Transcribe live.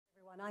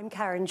I'm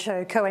Karen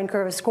Cho,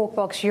 co-anchor of Squawk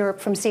Box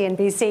Europe from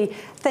CNBC.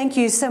 Thank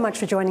you so much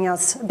for joining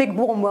us. A big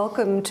warm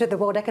welcome to the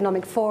World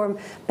Economic Forum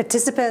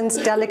participants,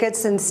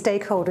 delegates and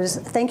stakeholders.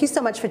 Thank you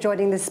so much for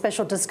joining this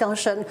special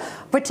discussion,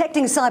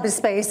 Protecting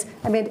Cyberspace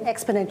Amid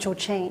Exponential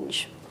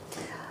Change.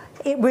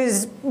 It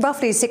was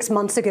roughly 6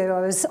 months ago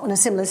I was on a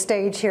similar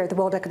stage here at the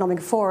World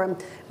Economic Forum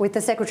with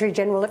the Secretary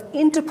General of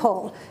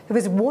Interpol, who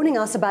was warning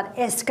us about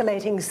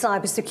escalating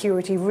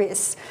cybersecurity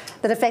risks,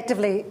 that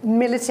effectively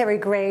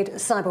military-grade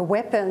cyber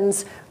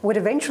weapons would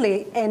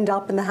eventually end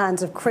up in the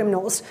hands of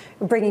criminals,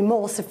 bringing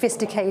more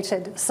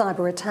sophisticated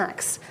cyber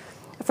attacks.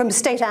 From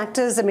state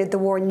actors amid the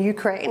war in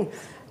Ukraine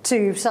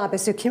to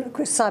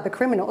cyber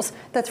criminals,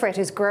 the threat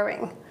is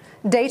growing.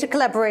 Data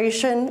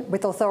collaboration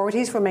with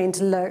authorities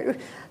remains low,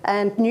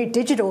 and new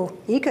digital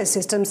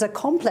ecosystems are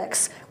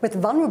complex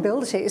with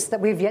vulnerabilities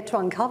that we've yet to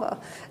uncover.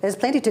 There's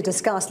plenty to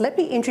discuss. Let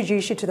me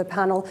introduce you to the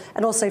panel,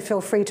 and also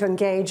feel free to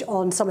engage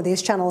on some of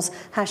these channels,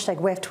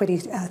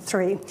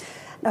 #WEF23.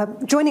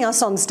 Joining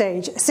us on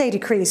stage, Sadie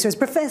Creese, who is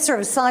Professor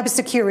of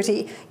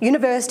Cybersecurity,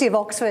 University of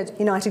Oxford,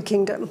 United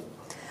Kingdom.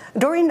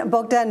 Doreen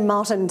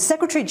Bogdan-Martin,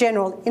 Secretary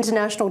General,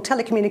 International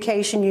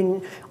Telecommunication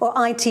Union, or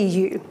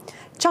ITU.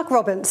 Chuck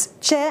Robbins,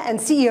 Chair and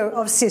CEO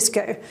of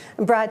Cisco,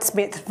 and Brad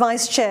Smith,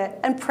 Vice Chair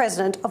and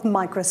President of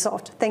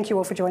Microsoft. Thank you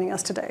all for joining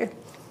us today.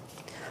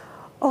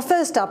 Well,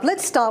 first up,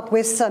 let's start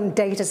with some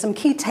data, some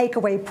key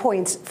takeaway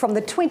points from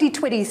the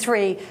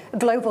 2023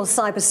 Global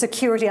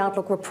Cybersecurity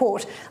Outlook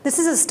report. This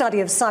is a study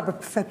of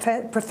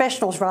cyber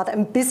professionals,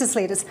 and business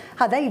leaders,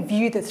 how they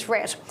view the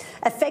threat.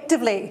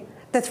 Effectively,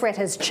 the threat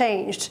has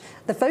changed.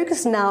 The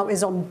focus now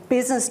is on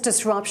business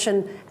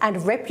disruption and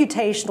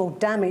reputational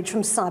damage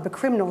from cyber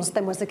criminals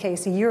than was the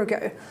case a year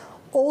ago.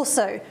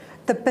 Also,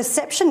 the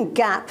perception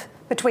gap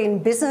between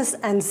business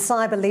and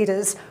cyber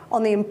leaders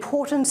on the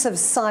importance of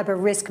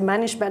cyber risk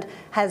management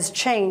has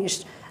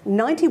changed.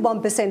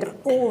 91% of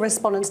all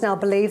respondents now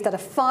believe that a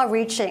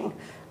far-reaching,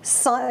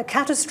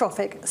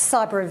 catastrophic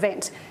cyber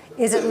event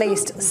is at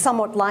least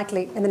somewhat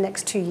likely in the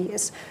next 2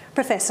 years.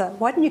 Professor,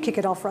 why don't you kick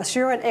it off for us?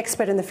 You're an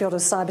expert in the field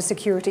of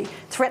cybersecurity,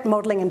 threat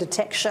modelling and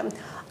detection.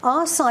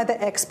 Are cyber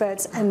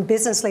experts and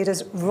business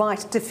leaders right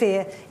to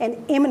fear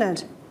an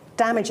imminent,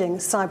 damaging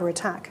cyber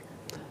attack?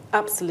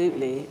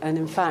 Absolutely. And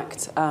in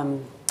fact,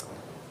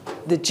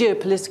 the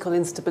geopolitical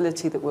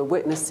instability that we're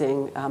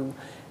witnessing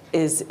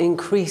is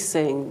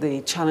increasing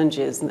the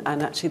challenges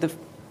and actually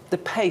the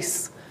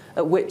pace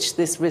at which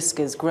this risk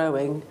is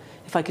growing.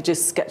 If I could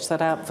just sketch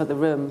that out for the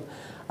room.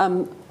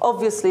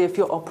 Obviously, if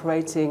you're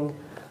operating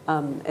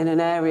in an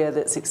area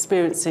that's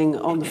experiencing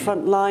on the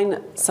front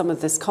line some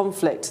of this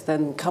conflict,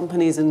 then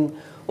companies and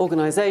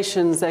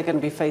organisations, they're going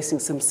to be facing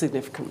some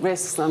significant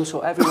risks. I'm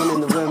sure everyone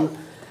in the room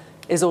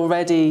is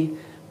already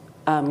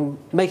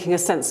making a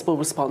sensible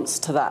response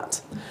to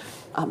that.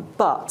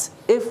 But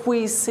if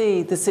we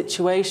see the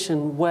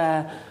situation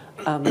where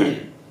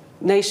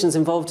nations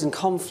involved in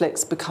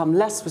conflicts become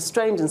less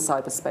restrained in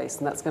cyberspace,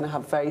 and that's going to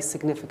have very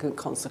significant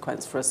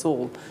consequence for us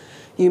all.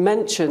 You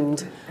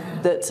mentioned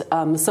that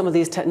some of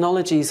these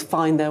technologies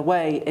find their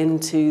way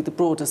into the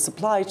broader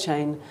supply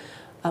chain.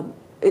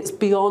 It's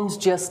beyond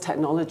just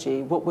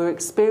technology. What we're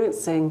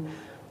experiencing,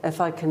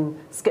 if I can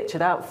sketch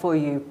it out for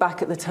you,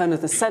 back at the turn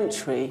of the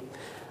century,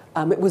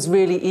 it was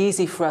really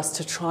easy for us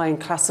to try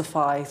and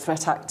classify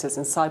threat actors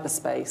in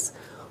cyberspace.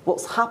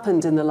 What's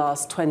happened in the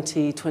last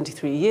 20,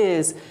 23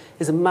 years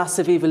is a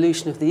massive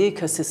evolution of the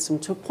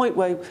ecosystem to a point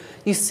where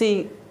you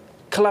see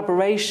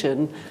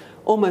collaboration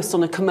almost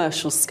on a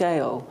commercial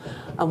scale.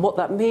 And what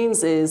that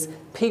means is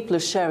people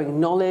are sharing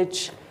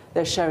knowledge,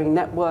 they're sharing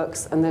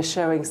networks, and they're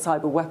sharing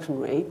cyber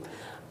weaponry.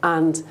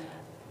 And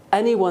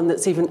anyone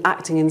that's even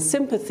acting in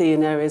sympathy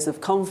in areas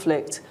of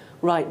conflict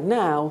right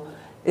now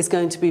is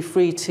going to be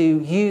free to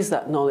use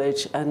that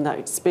knowledge and that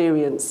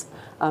experience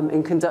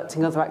in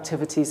conducting other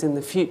activities in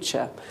the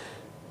future.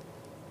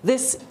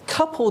 This,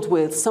 coupled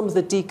with some of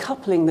the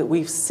decoupling that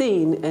we've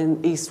seen in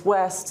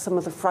East-West, some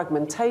of the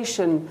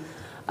fragmentation,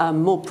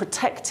 more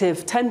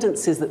protective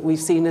tendencies that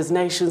we've seen as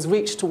nations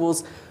reach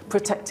towards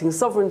protecting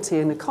sovereignty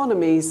and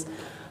economies,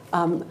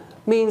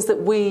 means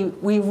that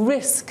we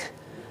risk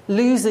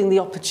losing the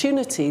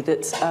opportunity that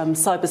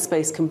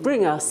cyberspace can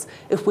bring us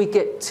if we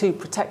get too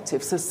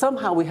protective. So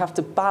somehow we have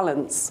to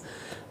balance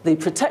the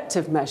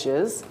protective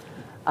measures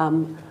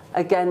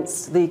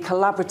against the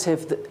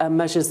collaborative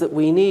measures that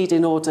we need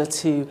in order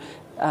to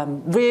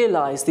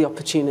realise the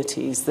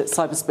opportunities that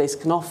cyberspace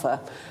can offer.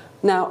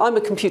 Now, I'm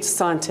a computer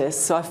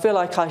scientist, so I feel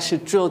like I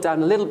should drill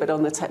down a little bit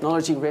on the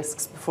technology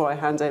risks before I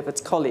hand over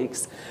to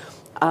colleagues.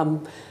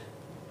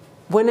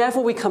 Whenever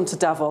we come to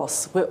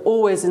Davos, we're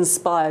always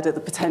inspired at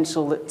the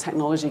potential that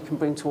technology can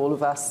bring to all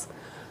of us.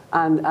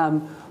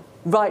 And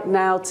right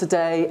now,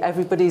 today,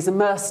 everybody's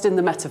immersed in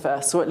the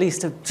metaverse, or at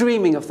least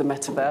dreaming of the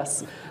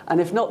metaverse.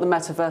 And if not the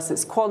metaverse,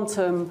 it's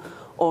quantum,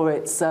 or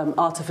it's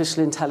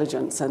artificial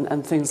intelligence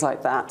and things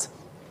like that.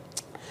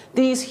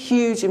 These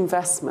huge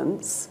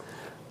investments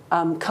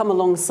come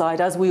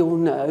alongside, as we all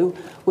know,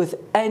 with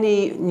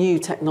any new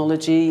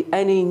technology,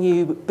 any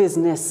new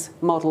business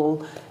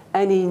model,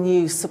 any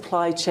new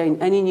supply chain,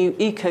 any new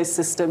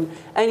ecosystem,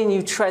 any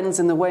new trends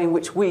in the way in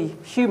which we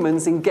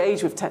humans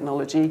engage with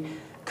technology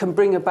can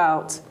bring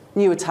about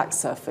new attack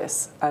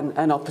surface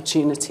and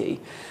opportunity.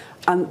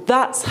 And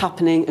that's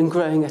happening and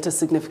growing at a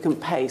significant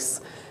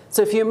pace.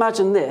 So if you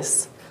imagine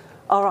this,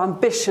 our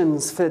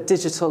ambitions for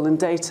digital and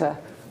data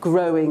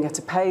growing at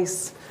a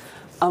pace.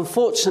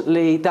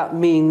 Unfortunately, that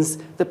means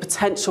the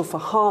potential for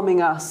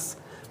harming us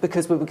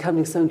because we're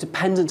becoming so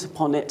dependent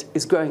upon it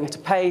is growing at a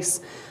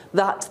pace.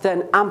 That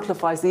then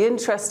amplifies the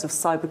interest of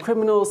cyber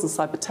criminals and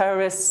cyber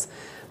terrorists.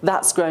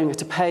 That's growing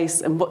at a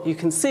pace. And what you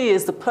can see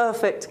is the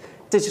perfect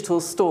digital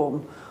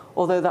storm,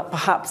 although that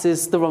perhaps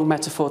is the wrong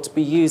metaphor to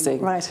be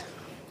using. Right.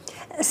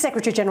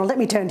 Secretary General, let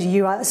me turn to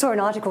you. I saw an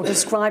article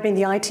describing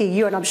the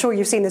ITU, and I'm sure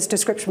you've seen this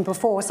description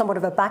before, somewhat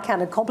of a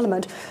backhanded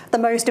compliment, the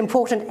most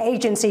important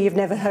agency you've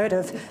never heard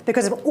of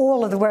because of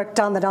all of the work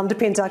done that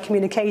underpins our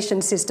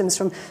communication systems,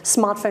 from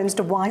smartphones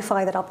to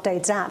Wi-Fi that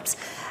updates apps.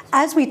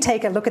 As we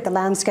take a look at the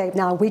landscape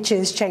now, which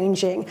is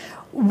changing,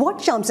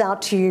 what jumps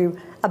out to you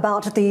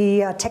about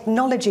the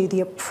technology,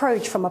 the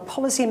approach from a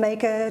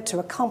policymaker to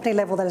a company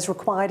level that is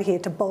required here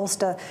to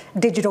bolster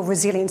digital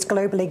resilience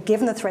globally,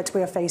 given the threats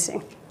we are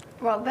facing?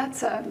 Well,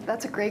 that's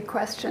a great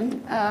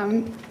question.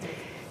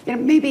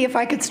 Maybe if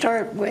I could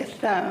start with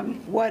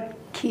what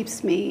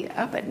keeps me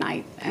up at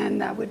night,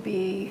 and that would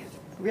be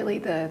really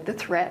the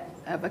threat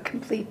of a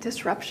complete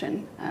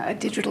disruption, a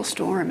digital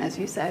storm, as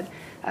you said,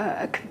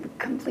 a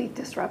complete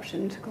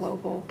disruption to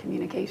global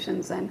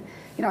communications. And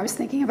I was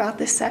thinking about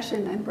this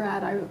session, and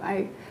Brad,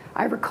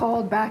 I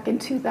recalled back in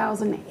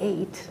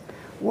 2008.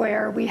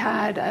 Where we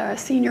had a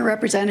senior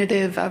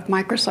representative of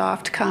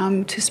Microsoft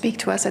come to speak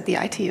to us at the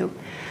ITU.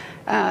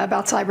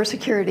 About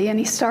cybersecurity, and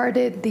he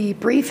started the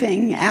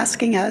briefing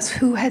asking us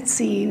who had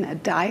seen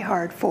Die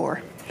Hard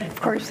 4.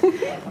 Of course,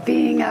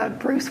 being a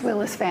Bruce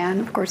Willis fan,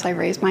 of course, I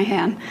raised my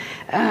hand.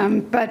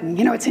 But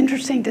it's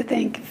interesting to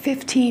think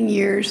 15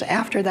 years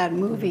after that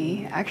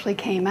movie actually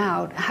came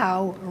out,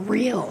 how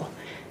real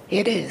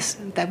it is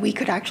that we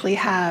could actually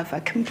have a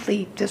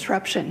complete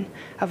disruption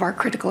of our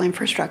critical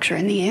infrastructure,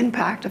 and the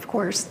impact, of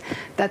course,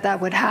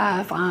 that would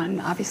have on,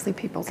 obviously,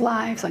 people's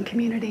lives, on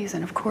communities,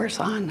 and, of course,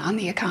 on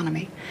the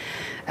economy.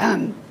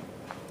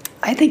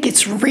 I think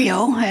it's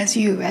real, as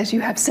you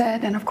have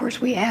said, and, of course,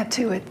 we add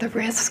to it the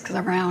risks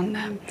around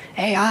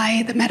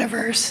AI, the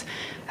metaverse,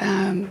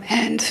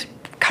 and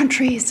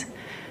countries,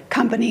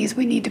 companies.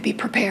 We need to be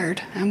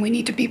prepared, and we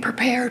need to be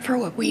prepared for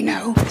what we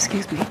know.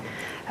 Excuse me.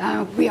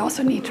 We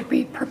also need to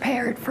be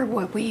prepared for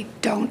what we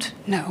don't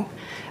know.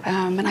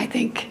 And I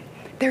think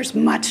there's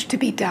much to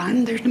be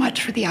done. There's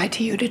much for the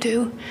ITU to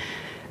do.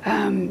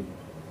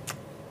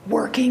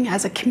 Working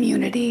as a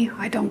community,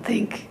 I don't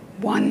think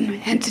one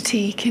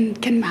entity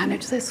can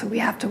manage this, so we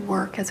have to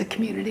work as a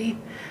community.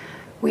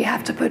 We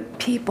have to put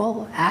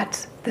people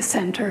at the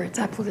center. It's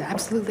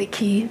absolutely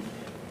key.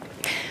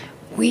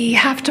 We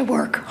have to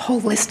work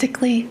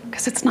holistically,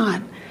 because it's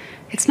not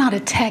a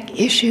tech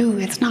issue.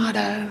 It's not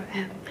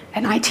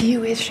an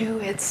ITU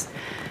issue.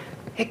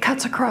 It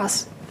cuts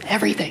across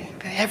everything,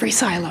 every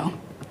silo.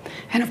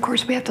 And of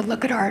course, we have to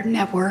look at our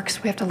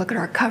networks. We have to look at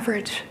our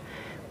coverage.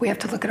 We have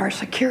to look at our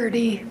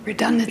security,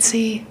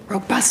 redundancy,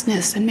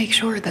 robustness, and make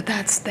sure that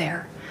that's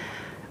there.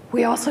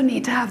 We also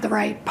need to have the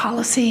right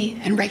policy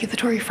and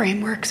regulatory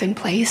frameworks in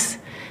place.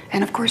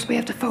 And of course, we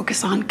have to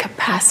focus on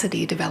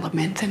capacity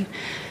development. And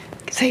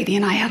Sadie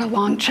and I had a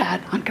long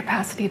chat on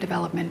capacity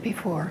development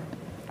before.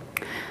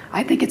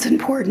 I think it's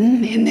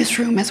important in this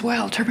room as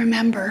well to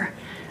remember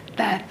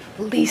that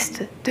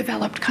least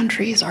developed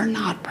countries are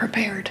not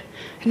prepared.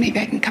 And maybe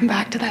I can come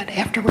back to that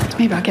afterwards.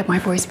 Maybe I'll get my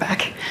voice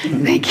back.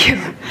 Thank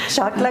you.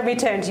 Jacques, let me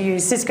turn to you.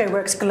 Cisco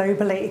works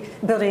globally,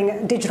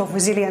 building digital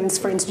resilience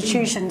for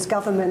institutions,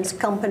 governments,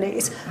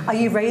 companies. Are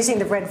you raising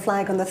the red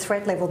flag on the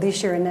threat level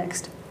this year and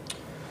next?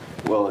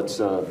 Well, it's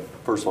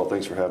first of all,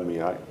 thanks for having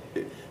me.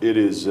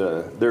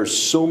 There's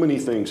so many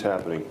things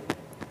happening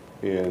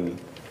in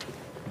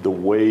the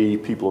way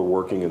people are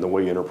working and the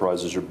way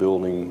enterprises are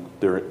building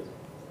their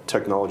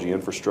technology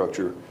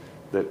infrastructure,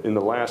 that in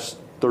the last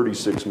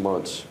 36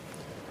 months,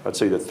 I'd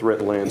say the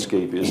threat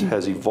landscape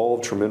has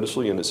evolved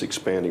tremendously, and it's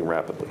expanding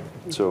rapidly.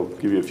 So I'll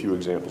give you a few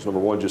examples. Number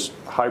one, just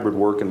hybrid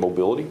work and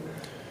mobility.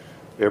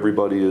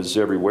 Everybody is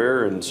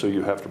everywhere, and so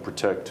you have to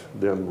protect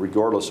them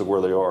regardless of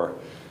where they are.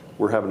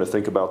 We're having to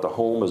think about the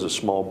home as a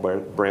small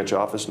branch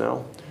office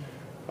now.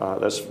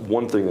 That's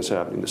one thing that's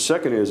happening. The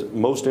second is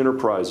most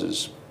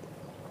enterprises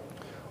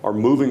are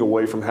moving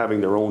away from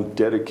having their own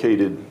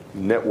dedicated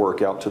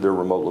network out to their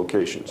remote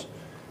locations.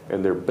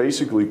 And they're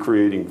basically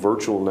creating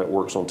virtual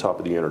networks on top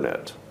of the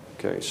internet.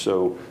 Okay,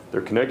 so they're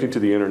connecting to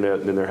the internet,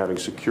 and then they're having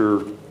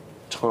secure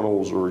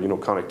tunnels or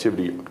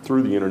connectivity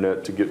through the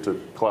internet to get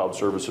to cloud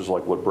services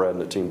like what Brad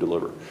and the team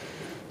deliver.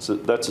 So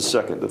that's the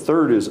second. The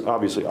third is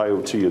obviously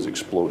IoT is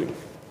exploding.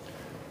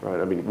 Right?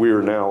 I mean, we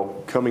are now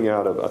coming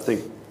out of, I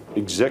think,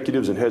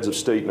 executives and heads of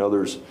state and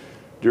others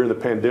during the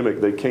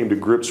pandemic, they came to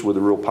grips with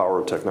the real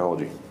power of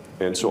technology.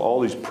 And so all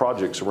these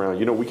projects around,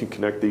 we can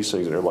connect these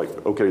things, and they're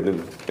like, okay,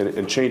 then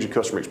and change the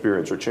customer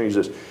experience or change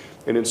this.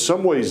 And in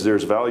some ways,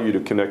 there's value to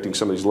connecting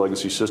some of these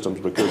legacy systems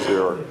because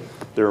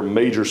there are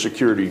major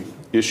security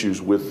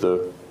issues with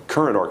the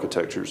current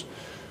architectures.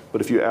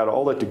 But if you add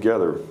all that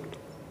together,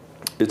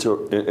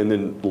 and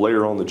then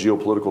layer on the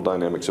geopolitical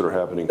dynamics that are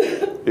happening,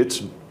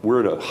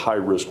 we're at a high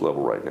risk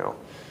level right now.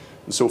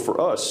 And so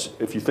for us,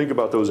 if you think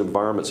about those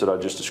environments that I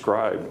just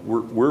described,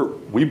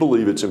 we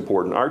believe it's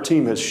important. Our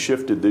team has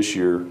shifted this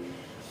year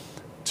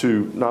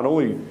to not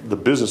only the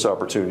business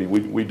opportunity,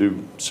 we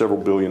do several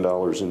 $1 billion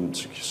in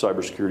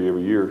cybersecurity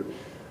every year,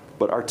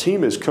 but our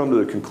team has come to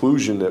the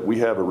conclusion that we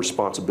have a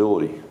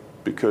responsibility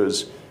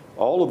because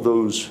all of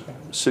those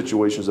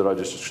situations that I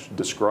just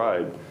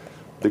described,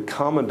 the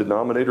common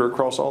denominator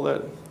across all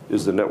that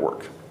is the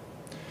network.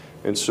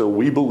 And so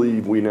we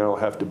believe we now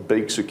have to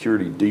bake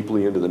security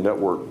deeply into the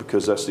network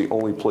because that's the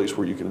only place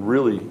where you can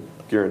really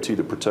guarantee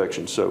the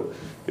protection. So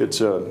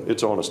it's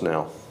on us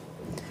now.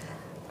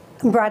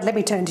 Brad, let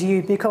me turn to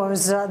you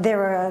because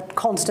there are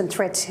constant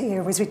threats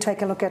here as we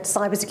take a look at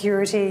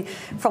cybersecurity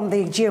from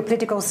the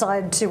geopolitical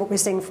side to what we're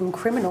seeing from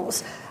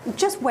criminals.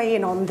 Just weigh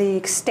in on the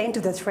extent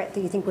of the threat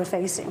that you think we're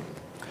facing.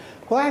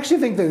 Well, I actually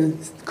think the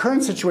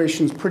current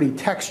situation is pretty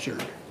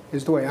textured,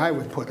 is the way I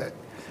would put it.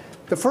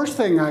 The first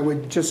thing I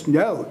would just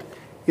note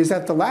is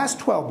that the last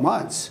 12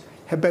 months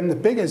have been the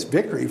biggest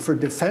victory for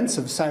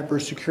defensive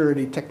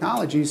cybersecurity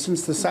technology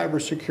since the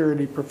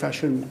cybersecurity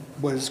profession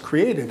was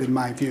created, in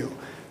my view.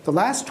 The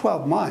last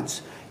 12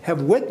 months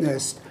have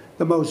witnessed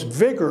the most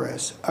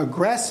vigorous,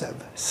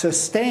 aggressive,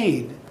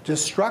 sustained,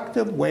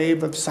 destructive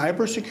wave of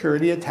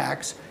cybersecurity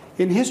attacks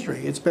in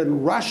history. It's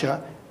been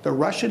Russia, the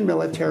Russian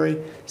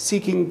military,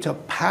 seeking to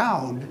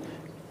pound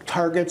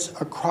targets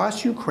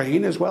across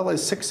Ukraine as well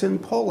as 6 in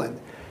Poland.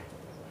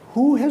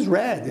 Who has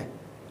read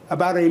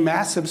about a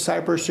massive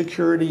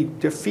cybersecurity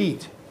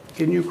defeat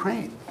in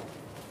Ukraine?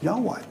 No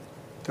one.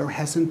 There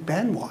hasn't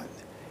been one.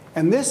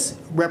 And this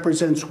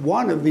represents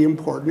one of the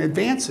important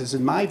advances,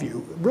 in my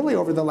view, really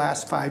over the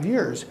last 5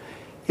 years.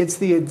 It's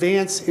the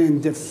advance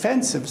in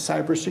defensive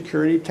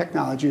cybersecurity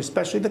technology,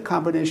 especially the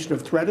combination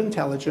of threat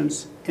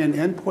intelligence and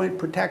endpoint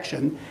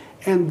protection.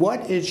 And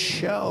what it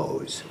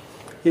shows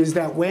is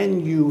that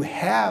when you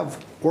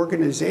have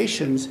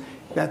organizations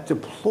that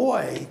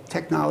deploy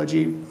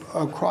technology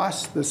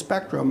across the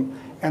spectrum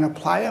and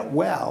apply it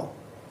well,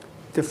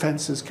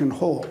 defenses can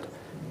hold.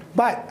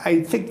 But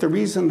I think the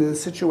reason the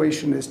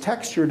situation is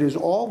textured is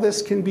all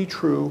this can be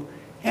true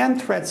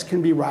and threats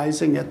can be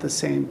rising at the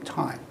same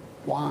time.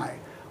 Why?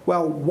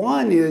 Well,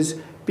 one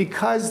is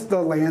because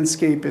the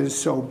landscape is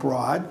so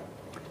broad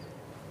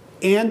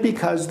and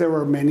because there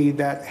are many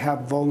that have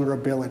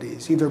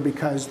vulnerabilities, either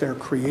because they're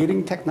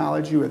creating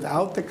technology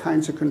without the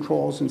kinds of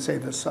controls in, say,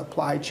 the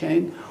supply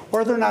chain,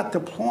 or they're not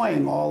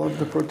deploying all of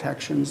the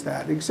protections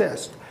that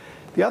exist.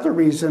 The other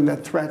reason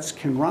that threats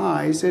can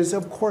rise is,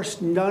 of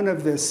course, none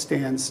of this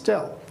stands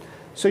still.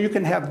 So you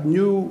can have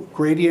new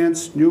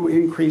gradients, new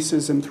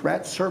increases in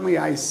threats. Certainly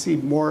I see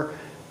more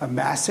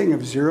amassing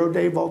of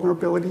zero-day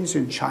vulnerabilities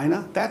in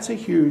China. That's a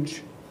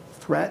huge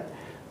threat.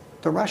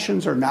 The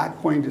Russians are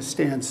not going to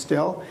stand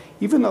still,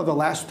 even though the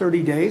last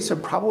 30 days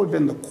have probably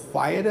been the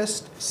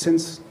quietest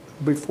since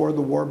before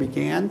the war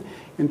began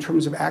in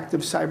terms of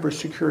active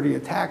cybersecurity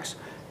attacks.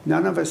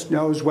 None of us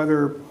knows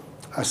whether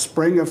a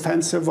spring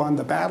offensive on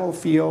the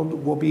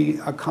battlefield will be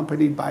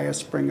accompanied by a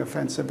spring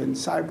offensive in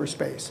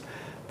cyberspace.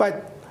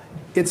 But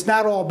it's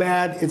not all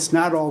bad, it's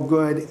not all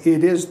good.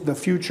 It is the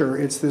future.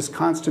 It's this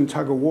constant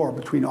tug of war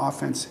between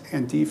offense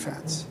and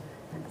defense.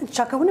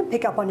 Chuck, I want to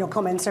pick up on your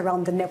comments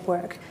around the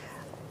network.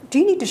 Do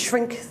you need to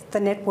shrink the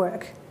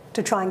network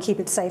to try and keep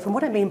it safe? And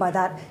what I mean by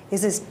that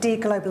is this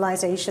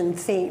deglobalization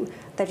theme,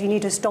 that you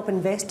need to stop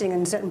investing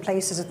in certain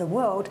places of the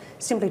world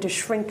simply to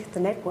shrink the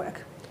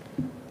network.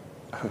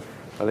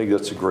 I think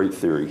that's a great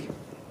theory,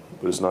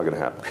 but it's not going to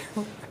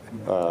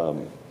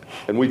happen.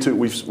 And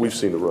we've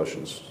seen the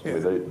Russians. Yeah. I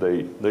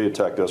mean, they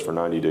attacked us for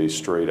 90 days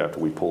straight after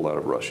we pulled out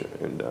of Russia,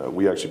 and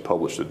we actually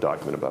published a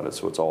document about it,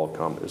 so it's all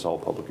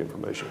public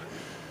information.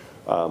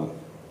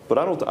 But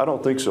I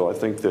don't think so. I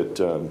think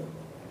that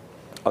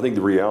I think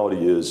the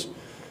reality is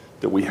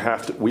that we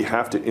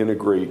have to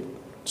integrate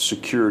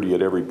security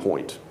at every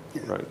point.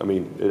 Yeah. Right? I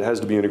mean, it has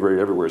to be integrated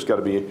everywhere. It's got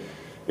to be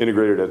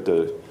integrated at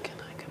the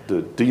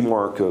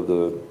demarc of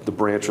the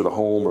branch or the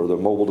home or the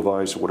mobile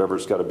device or whatever.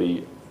 It's got to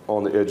be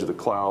on the edge of the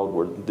cloud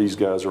where these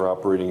guys are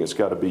operating. It's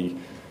got to be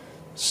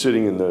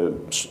sitting in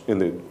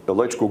the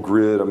electrical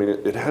grid. I mean,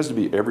 it has to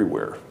be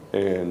everywhere.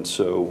 And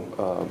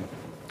so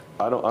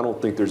I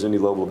don't think there's any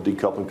level of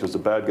decoupling because the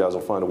bad guys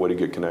will find a way to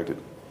get connected.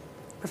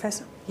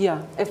 Professor?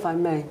 Yeah, if I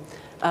may.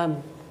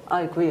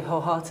 I agree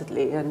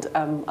wholeheartedly. And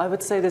I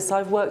would say this,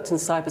 I've worked in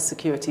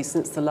cybersecurity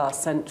since the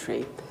last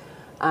century.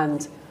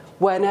 And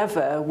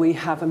whenever we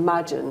have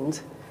imagined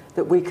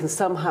that we can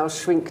somehow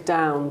shrink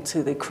down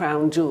to the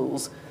crown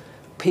jewels,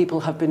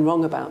 people have been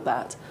wrong about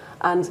that.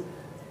 And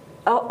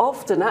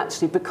often,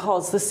 actually,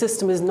 because the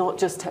system is not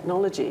just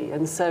technology.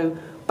 And so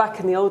back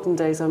in the olden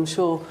days, I'm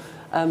sure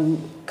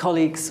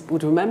colleagues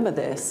would remember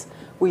this,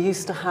 we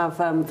used to have,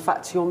 in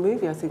fact, your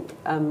movie, I think,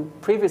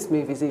 previous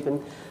movies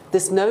even,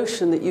 this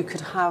notion that you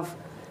could have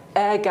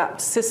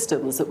air-gapped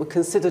systems that were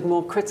considered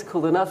more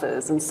critical than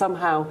others, and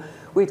somehow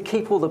we'd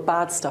keep all the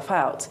bad stuff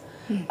out.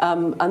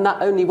 And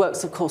that only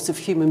works, of course, if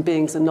human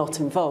beings are not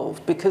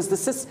involved, because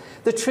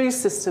the true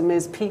system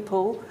is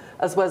people,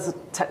 as well as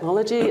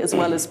technology, as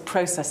well as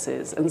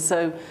processes. And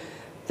so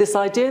this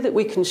idea that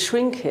we can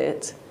shrink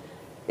it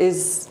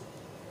is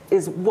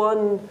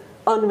one,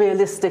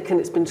 unrealistic, and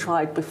it's been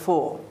tried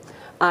before,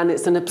 and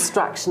it's an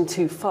abstraction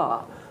too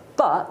far.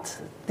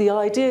 But the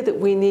idea that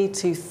we need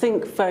to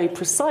think very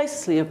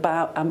precisely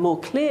about and more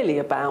clearly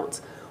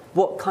about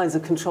what kinds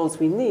of controls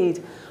we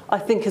need, I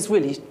think is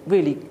really,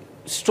 really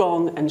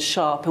strong and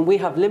sharp. And we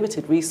have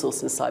limited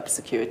resource in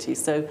cybersecurity,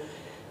 so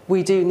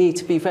we do need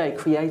to be very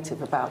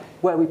creative about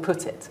where we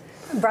put it.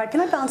 Brad, can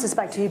I bounce this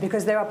back to you?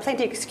 Because there are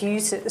plenty of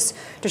excuses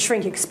to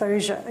shrink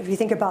exposure. If you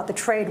think about the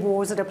trade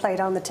wars that are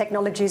played on the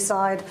technology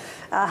side,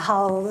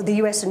 how the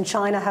US and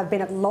China have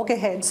been at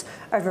loggerheads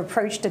over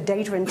approach to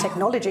data and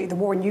technology, the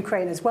war in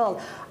Ukraine as well,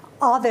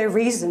 are there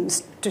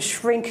reasons to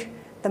shrink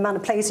the amount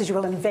of places you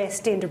will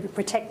invest in to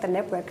protect the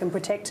network and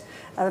protect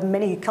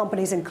many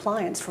companies and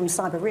clients from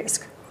cyber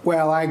risk?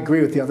 Well, I agree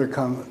with the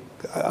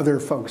other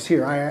folks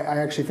here. I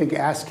actually think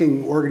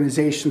asking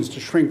organizations to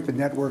shrink the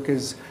network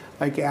is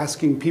like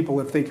asking people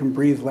if they can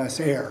breathe less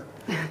air.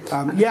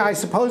 Yeah, I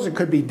suppose it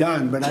could be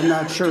done, but I'm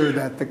not sure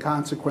that the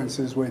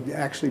consequences would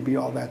actually be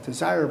all that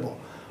desirable.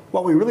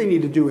 What we really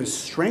need to do is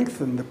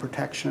strengthen the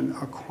protection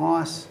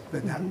across the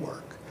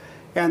network.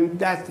 And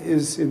that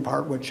is in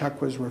part what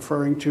Chuck was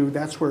referring to.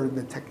 That's where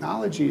the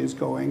technology is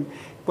going.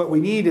 What we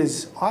need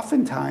is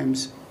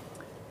oftentimes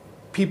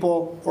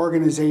people,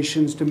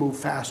 organizations to move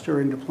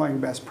faster in deploying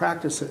best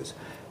practices.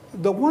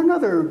 The one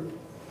other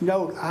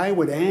note I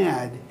would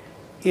add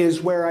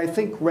is where I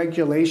think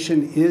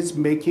regulation is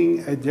making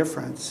a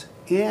difference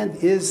and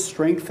is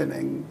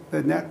strengthening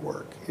the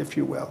network, if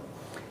you will.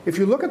 If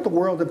you look at the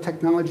world of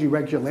technology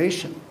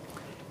regulation,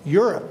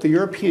 Europe, the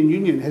European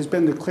Union, has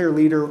been the clear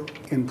leader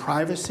in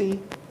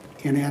privacy,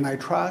 in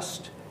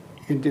antitrust,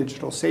 in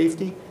digital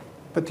safety.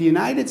 But the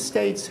United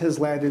States has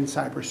led in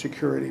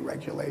cybersecurity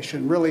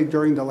regulation, really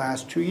during the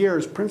last 2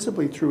 years,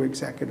 principally through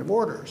executive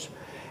orders.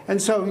 And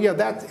so, yeah,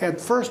 that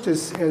at first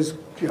has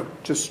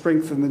just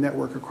strengthened the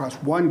network across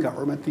one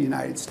government, the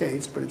United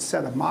States, but it's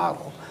set a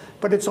model.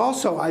 But it's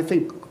also, I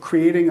think,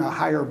 creating a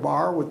higher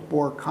bar with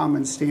more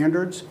common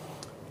standards,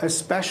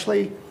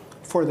 especially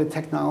for the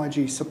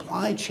technology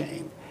supply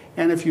chain.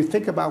 And if you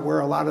think about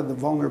where a lot of the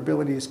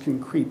vulnerabilities can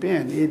creep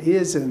in, it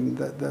is in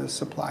the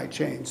supply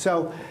chain.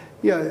 So,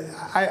 yeah,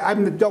 I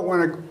don't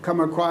want to come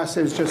across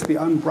as just the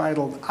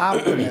unbridled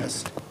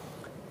optimist,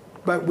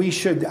 but we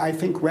should, I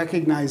think,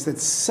 recognize that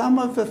some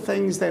of the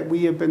things that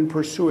we have been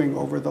pursuing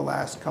over the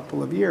last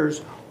couple of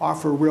years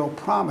offer real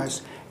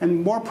promise,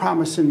 and more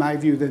promise, in my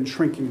view, than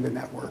shrinking the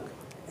network.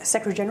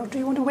 Secretary General, do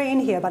you want to weigh in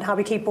here about how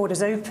we keep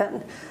borders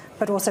open,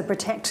 but also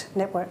protect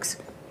networks?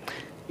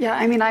 Yeah,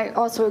 I mean, I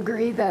also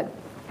agree that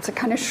it's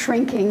kind of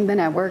shrinking the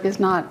network is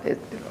not,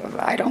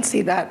 I don't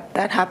see that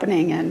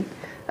happening. And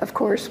of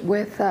course,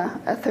 with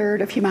a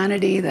third of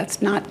humanity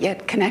that's not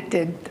yet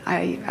connected,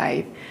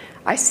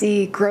 I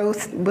see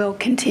growth will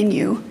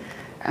continue.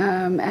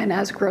 And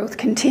as growth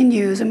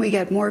continues and we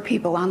get more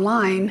people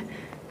online,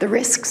 the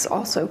risks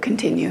also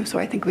continue. So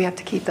I think we have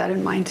to keep that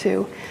in mind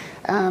too.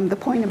 The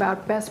point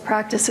about best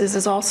practices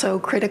is also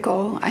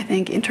critical. I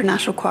think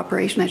international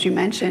cooperation, as you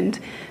mentioned,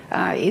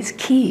 is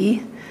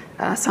key.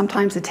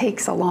 Sometimes it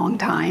takes a long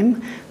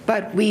time,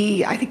 but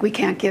I think we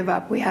can't give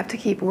up. We have to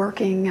keep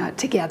working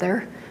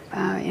together.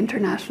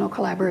 International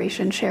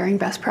collaboration, sharing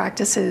best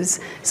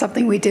practices.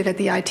 Something we did at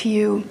the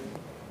ITU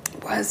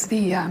was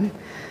the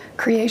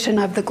creation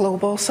of the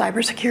Global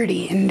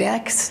Cybersecurity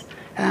Index.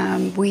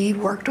 We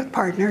worked with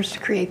partners to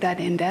create that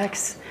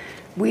index.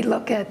 We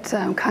look at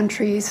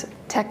countries'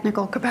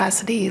 technical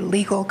capacity,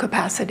 legal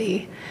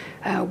capacity.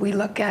 We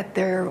look at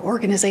their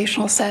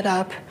organizational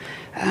setup,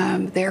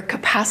 their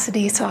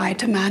capacity side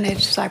to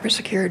manage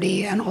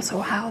cybersecurity, and also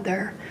how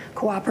they're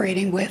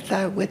cooperating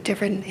with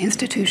different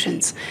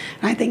institutions.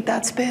 And I think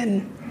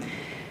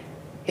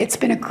it's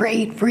been a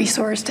great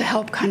resource to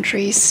help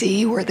countries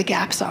see where the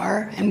gaps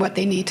are and what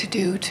they need to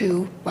do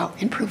to, well,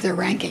 improve their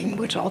ranking,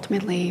 which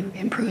ultimately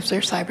improves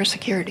their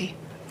cybersecurity.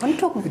 I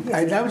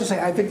would just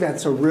say, I think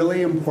that's a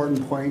really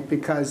important point,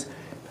 because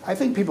I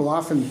think people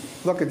often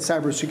look at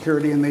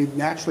cybersecurity and they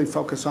naturally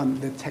focus on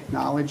the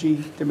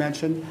technology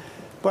dimension.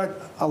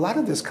 But a lot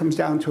of this comes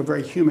down to a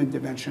very human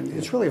dimension.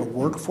 It's really a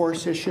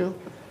workforce issue.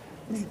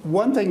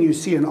 One thing you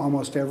see in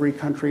almost every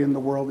country in the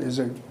world is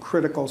a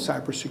critical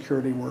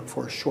cybersecurity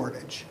workforce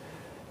shortage.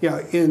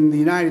 In the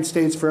United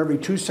States, for every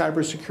 2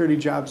 cybersecurity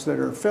jobs that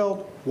are filled,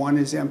 1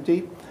 is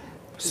empty.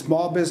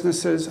 Small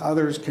businesses,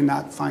 others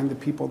cannot find the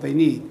people they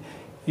need.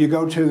 You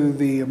go to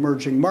the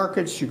emerging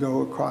markets, you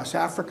go across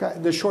Africa,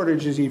 the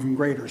shortage is even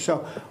greater. So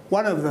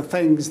one of the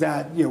things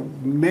that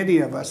many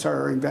of us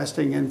are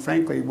investing in,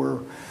 frankly, we're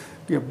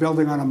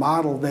building on a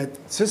model that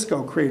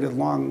Cisco created a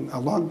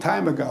long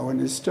time ago and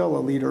is still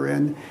a leader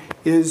in,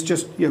 is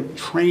just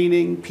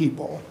training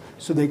people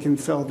so they can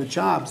fill the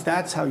jobs.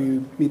 That's how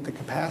you meet the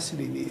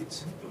capacity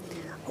needs.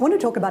 I want to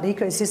talk about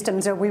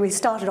ecosystems. We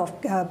started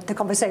off the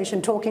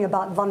conversation talking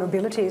about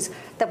vulnerabilities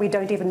that we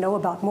don't even know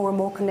about, more and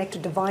more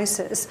connected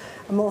devices,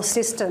 more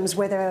systems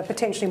where there are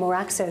potentially more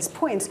access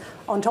points.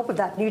 On top of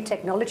that, new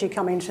technology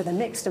coming into the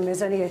mix. And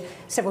there's only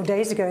several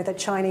days ago that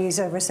Chinese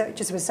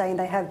researchers were saying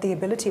they have the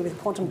ability with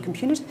quantum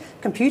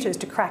computers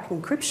to crack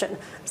encryption.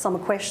 Some are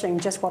questioning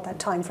just what that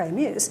time frame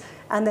is.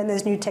 And then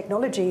there's new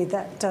technology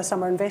that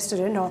some are invested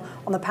in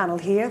on the panel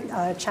here,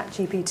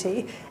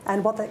 ChatGPT,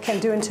 and what that can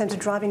do in terms of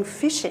driving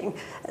phishing.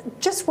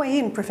 Just weigh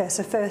in,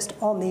 Professor, first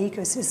on the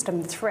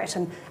ecosystem threat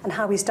and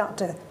how we start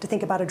to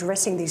think about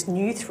addressing these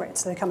new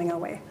threats that are coming our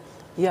way.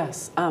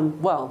 Yes,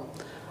 well,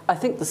 I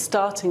think the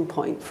starting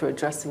point for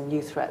addressing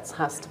new threats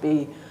has to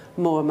be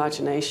more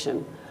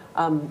imagination.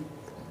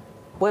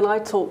 When I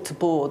talk to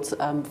boards,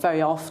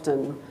 very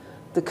often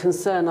the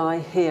concern I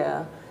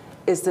hear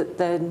is that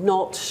they're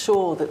not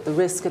sure that the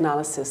risk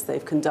analysis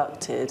they've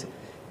conducted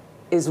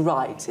is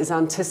right, is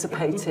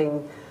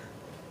anticipating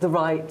the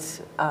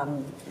right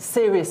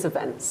serious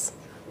events,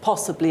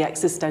 possibly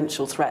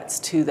existential threats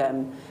to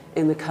them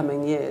in the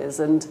coming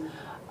years. And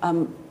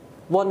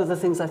one of the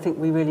things I think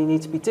we really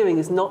need to be doing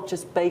is not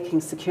just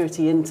baking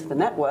security into the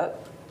network.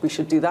 We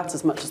should do that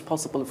as much as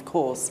possible, of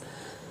course.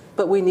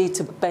 But we need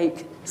to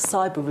bake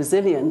cyber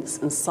resilience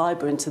and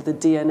cyber into the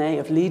DNA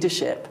of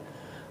leadership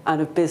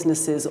and of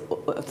businesses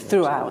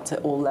throughout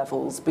at all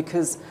levels.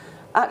 Because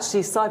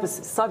actually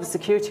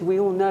cybersecurity,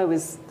 we all know,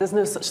 there's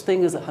no such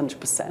thing as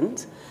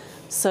 100%.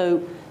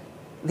 So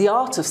the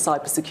art of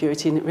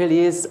cybersecurity, and it really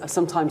is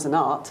sometimes an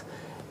art,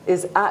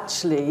 is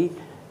actually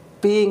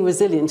being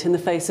resilient in the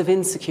face of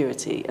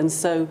insecurity. And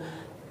so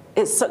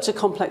it's such a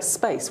complex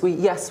space.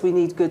 Yes, we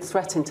need good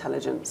threat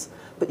intelligence,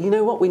 but you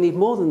know what? We need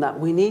more than that.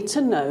 We need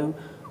to know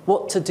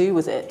what to do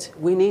with it.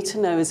 We need to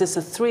know, is this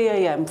a 3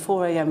 a.m.,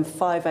 4 a.m.,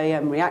 5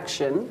 a.m.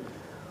 reaction,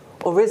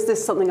 or is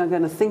this something I'm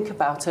going to think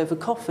about over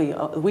coffee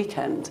at the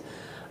weekend?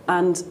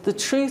 And the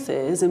truth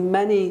is, in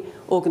many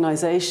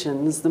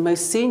organizations, the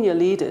most senior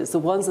leaders, the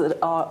ones that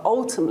are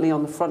ultimately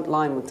on the front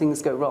line when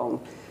things go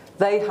wrong,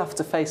 they have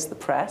to face the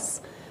press.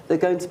 They're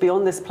going to be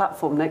on this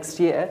platform next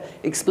year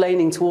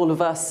explaining to all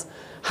of us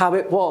how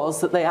it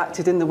was that they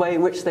acted in the way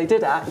in which they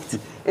did act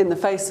in the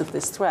face of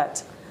this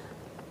threat.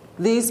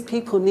 These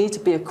people need to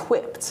be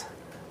equipped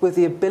with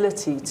the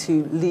ability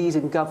to lead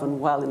and govern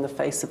well in the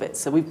face of it.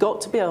 So we've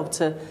got to be able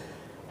to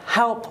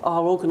help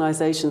our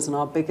organizations and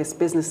our biggest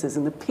businesses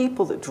and the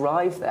people that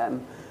drive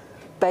them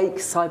bake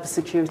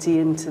cybersecurity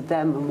into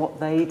them and what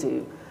they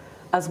do,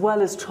 as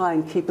well as try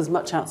and keep as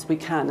much out as we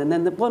can. And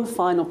then the one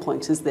final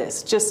point is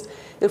this: just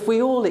if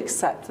we all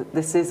accept that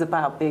this is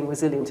about being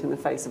resilient in the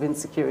face of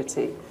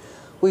insecurity,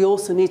 we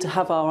also need to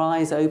have our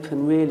eyes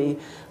open, really,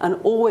 and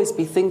always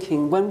be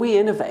thinking, when we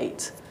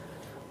innovate,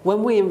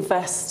 when we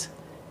invest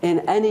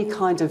in any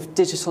kind of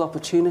digital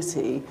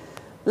opportunity,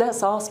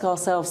 let's ask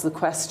ourselves the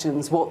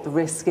questions, what the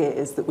risk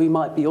is that we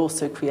might be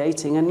also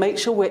creating, and make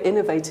sure we're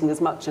innovating as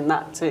much in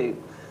that too.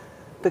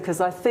 Because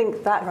I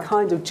think that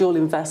kind of dual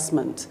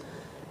investment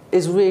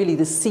is really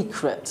the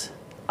secret,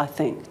 I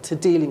think, to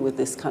dealing with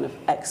this kind of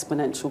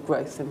exponential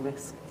growth and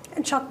risk.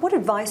 And Chuck, what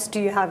advice do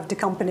you have to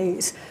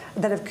companies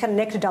that have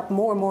connected up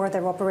more and more of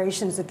their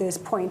operations at this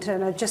point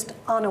and are just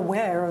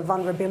unaware of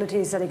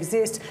vulnerabilities that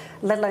exist,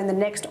 let alone the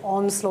next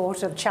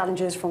onslaught of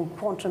challenges from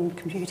quantum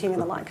computing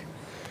and the like?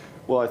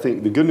 Well, I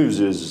think the good news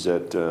is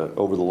that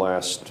over the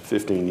last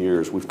 15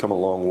 years, we've come a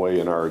long way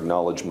in our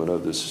acknowledgement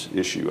of this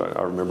issue.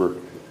 I remember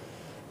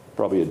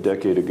probably a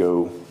decade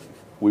ago,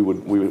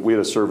 we had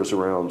a service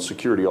around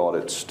security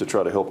audits to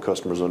try to help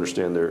customers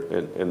understand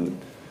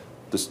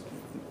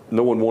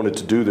no one wanted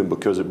to do them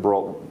because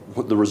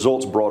the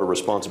results brought a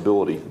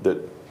responsibility that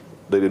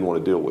they didn't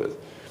want to deal with.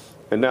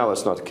 And now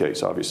that's not the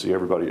case. Obviously,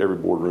 every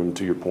boardroom,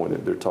 to your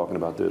point, they're talking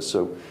about this.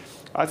 So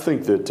I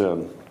think that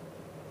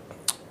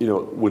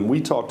when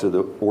we talk to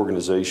the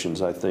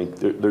organizations, I think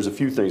there's a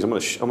few things. I'm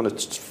going to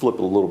flip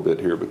it a little bit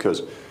here,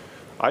 because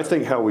I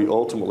think how we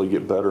ultimately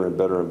get better and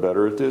better and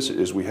better at this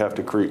is we have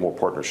to create more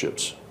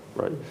partnerships,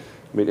 right?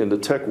 I mean, in the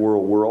tech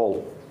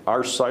world,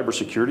 our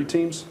cybersecurity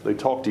teams, they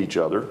talk to each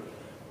other.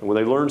 And when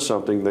they learn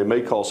something, they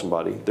may call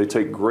somebody. They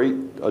take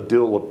a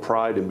deal of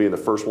pride in being the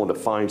first one to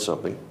find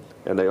something.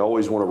 And they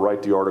always want to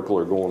write the article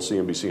or go on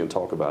CNBC and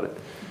talk about it.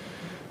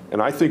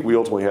 And I think we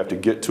ultimately have to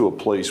get to a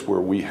place where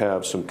we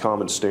have some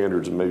common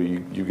standards, and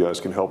maybe you guys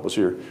can help us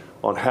here,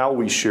 on how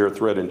we share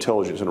threat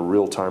intelligence in a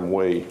real-time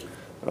way.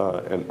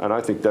 And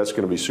I think that's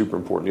going to be super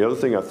important. The other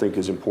thing I think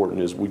is important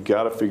is we've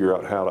got to figure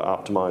out how to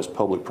optimize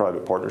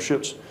public-private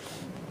partnerships.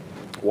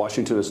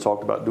 Washington has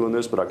talked about doing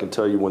this, but I can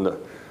tell you when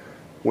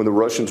the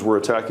Russians were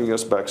attacking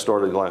us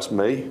starting last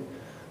May,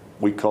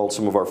 we called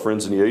some of our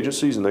friends in the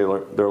agencies, and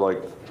they're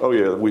like, oh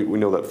yeah, we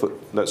know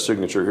that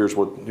signature. Here's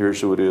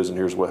who it is, and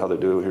here's how they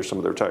do it. Here's some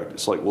of their tactics.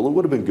 It's like, well, it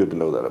would have been good to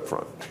know that up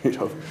front,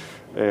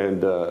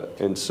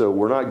 And so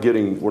we're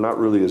not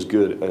really as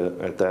good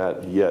at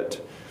that yet.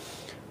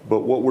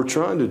 But what we're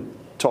trying to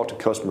talk to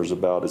customers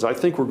about is, I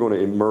think we're going to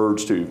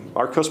emerge to,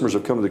 our customers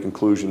have come to the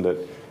conclusion that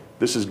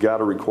this has got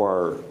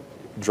to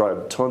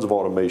drive tons of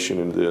automation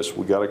into this.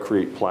 We got to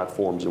create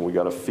platforms, and we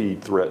got to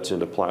feed threats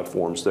into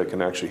platforms that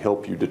can actually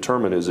help you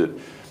determine, is it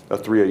a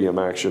 3 a.m.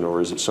 action,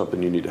 or is it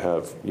something you need to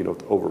have,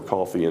 over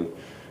coffee? And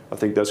I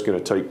think that's going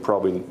to take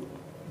probably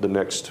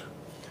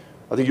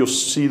I think you'll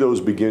see those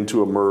begin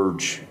to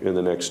emerge in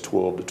the next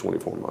 12 to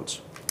 24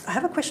 months. I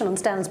have a question on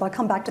standards, but I'll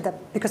come back to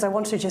that because I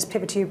want to just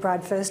pivot to you,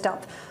 Brad, first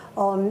up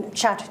on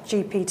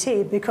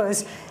ChatGPT,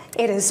 because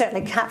it is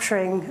certainly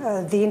capturing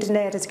the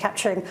internet, it's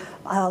capturing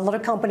a lot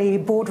of company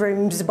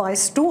boardrooms by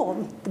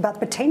storm about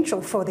the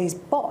potential for these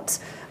bots.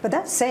 But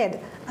that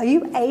said, are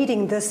you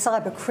aiding the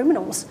cyber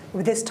criminals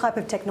with this type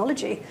of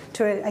technology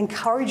to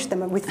encourage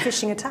them with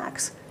phishing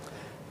attacks?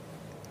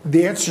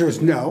 The answer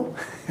is no.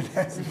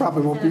 You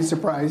probably won't be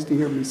surprised to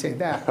hear me say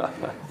that.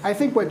 I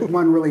think what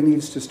one really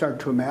needs to start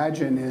to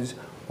imagine is,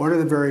 what are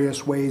the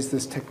various ways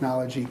this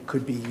technology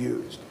could be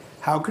used?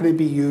 How could it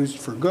be used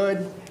for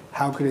good?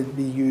 How could it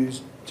be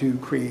used to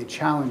create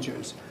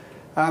challenges?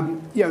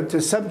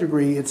 To some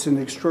degree, it's an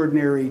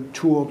extraordinary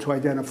tool to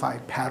identify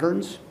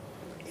patterns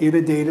in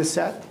a data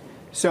set.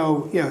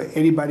 So,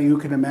 anybody who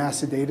can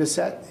amass a data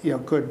set,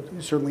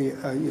 could certainly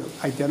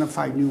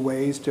identify new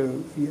ways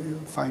to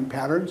find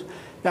patterns.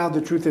 Now,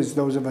 the truth is,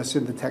 those of us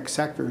in the tech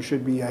sector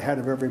should be ahead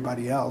of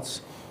everybody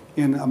else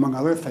in, among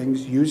other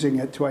things, using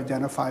it to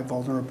identify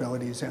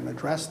vulnerabilities and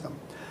address them.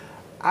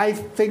 I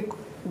think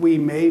we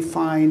may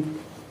find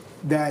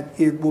that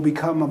it will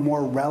become a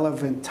more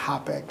relevant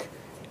topic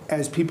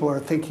as people are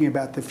thinking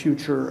about the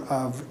future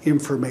of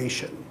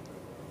information.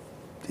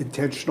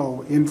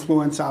 Intentional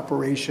influence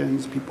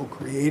operations, people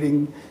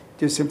creating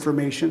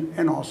disinformation,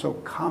 and also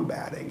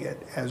combating it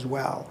as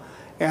well.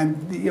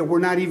 And we're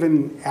not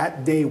even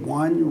at day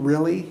one,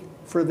 really,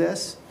 for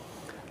this.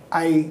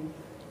 I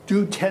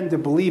do tend to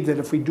believe that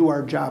if we do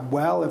our job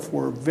well, if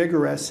we're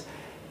vigorous,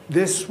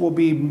 this will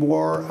be a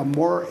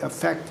more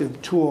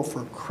effective tool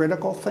for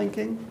critical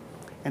thinking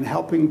and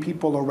helping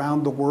people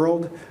around the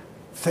world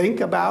think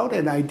about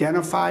and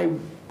identify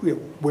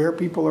where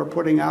people are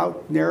putting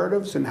out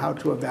narratives and how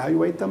to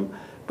evaluate them.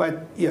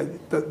 But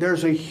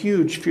there's a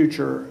huge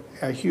future,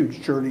 a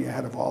huge journey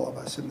ahead of all of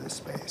us in this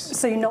space.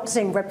 So you're not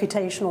seeing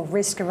reputational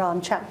risk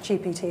around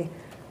ChatGPT?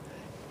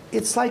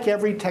 It's like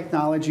every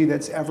technology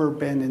that's ever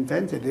been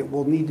invented. It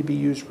will need to be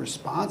used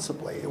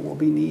responsibly. It will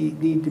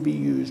need to be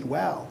used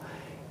well.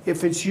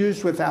 If it's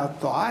used without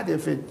thought,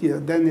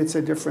 then it's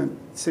a different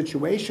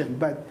situation.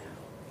 But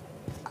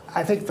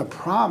I think the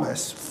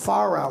promise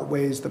far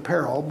outweighs the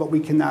peril, but we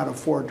cannot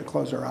afford to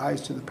close our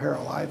eyes to the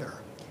peril either.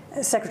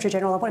 Secretary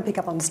General, I want to pick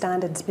up on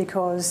standards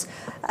because,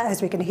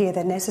 as we can hear,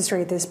 they're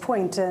necessary at this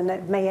point, and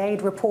it may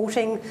aid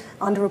reporting.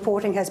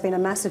 Underreporting has been a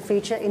massive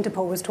feature.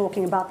 Interpol was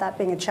talking about that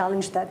being a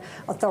challenge, that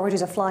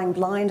authorities are flying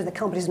blind, that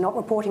companies are not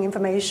reporting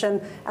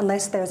information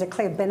unless there's a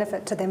clear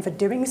benefit to them for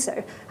doing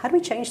so. How do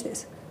we change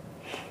this?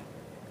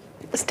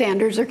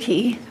 Standards are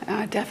key,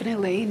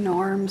 definitely.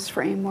 Norms,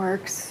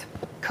 frameworks,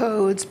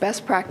 codes,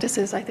 best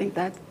practices, I think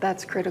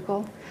that's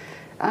critical.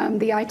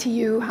 The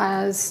ITU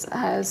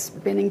has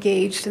been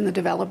engaged in the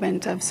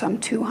development of some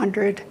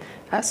 200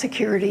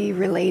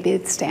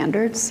 security-related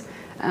standards.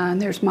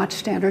 There's much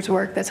standards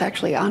work that's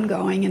actually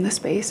ongoing in the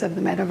space of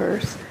the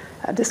metaverse,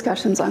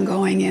 discussions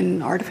ongoing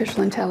in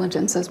artificial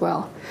intelligence as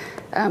well.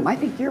 I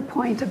think your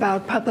point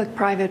about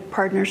public-private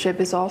partnership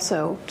is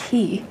also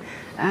key.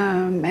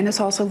 And it's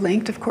also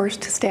linked, of course,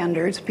 to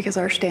standards, because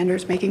our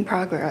standards making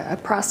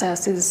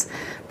process is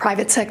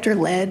private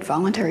sector-led,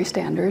 voluntary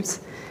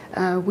standards.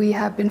 We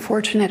have been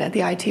fortunate at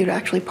the ITU to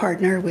actually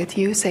partner with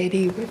you,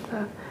 Sadie,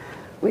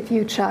 with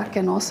you, Chuck,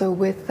 and also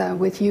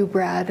with you,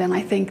 Brad. And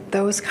I think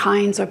those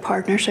kinds of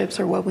partnerships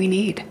are what we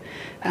need.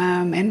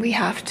 And we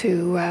have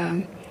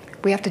to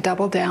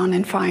double down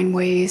and find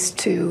ways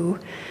to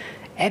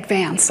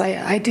advance.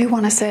 I do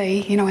want to say,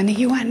 in the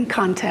UN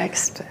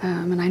context,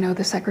 and I know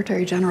the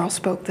Secretary General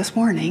spoke this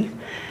morning,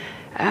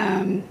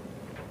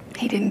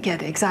 he didn't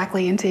get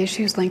exactly into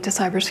issues linked to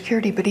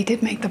cybersecurity, but he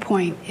did make the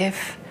point,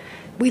 if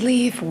we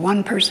leave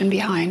one person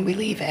behind, we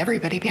leave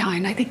everybody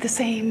behind. I think the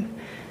same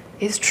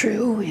is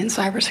true in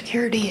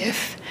cybersecurity.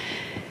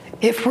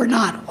 If we're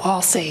not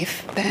all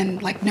safe, then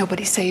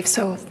nobody's safe.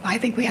 So I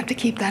think we have to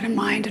keep that in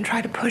mind and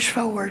try to push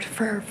forward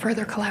for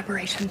further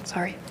collaboration.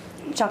 Sorry.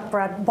 Chuck,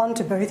 Brad, one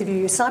to both of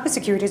you.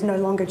 Cybersecurity is no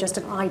longer just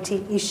an IT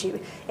issue.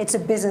 It's a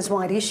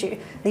business-wide issue.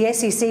 The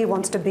SEC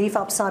wants to beef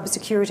up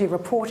cybersecurity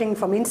reporting,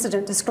 from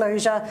incident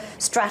disclosure,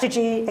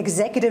 strategy,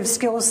 executive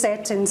skill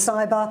set in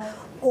cyber.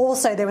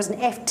 Also, there was an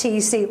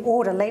FTC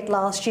order late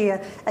last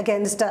year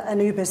against an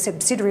Uber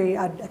subsidiary,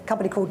 a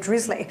company called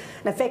Drizzly,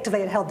 and effectively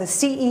it held the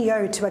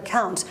CEO to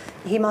account.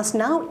 He must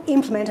now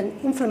implement an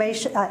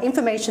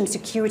information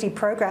security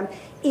program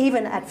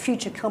even at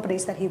future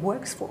companies that he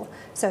works for.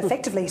 So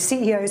effectively,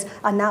 CEOs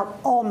are now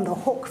on the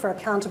hook for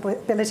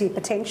accountability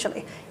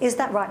potentially. Is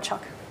that right,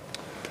 Chuck?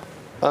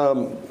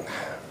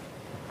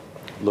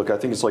 Look, I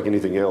think it's like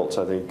anything else.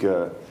 I think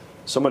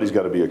somebody's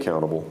got to be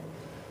accountable.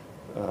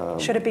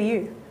 Should it be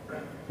you?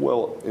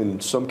 Well,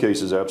 in some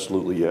cases,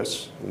 absolutely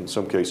yes. In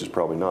some cases,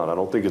 probably not. I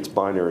don't think it's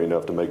binary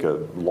enough to make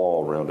a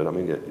law around it. I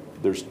mean,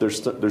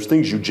 there's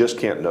things you just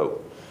can't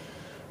know,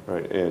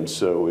 right? And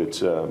so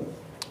it's,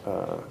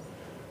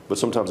 but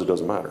sometimes it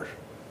doesn't matter.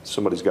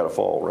 Somebody's got to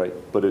fall, right?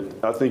 But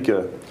I think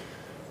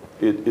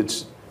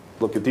it's,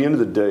 look, at the end of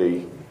the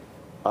day,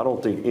 I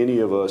don't think any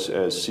of us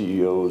as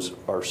CEOs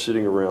are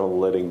sitting around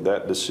letting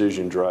that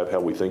decision drive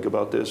how we think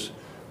about this.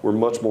 We're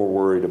much more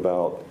worried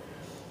about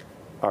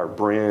our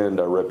brand,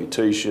 our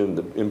reputation,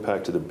 the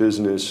impact to the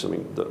business. I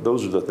mean,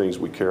 those are the things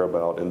we care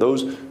about. And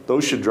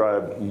those should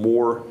drive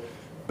more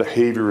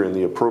behavior in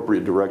the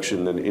appropriate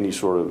direction than any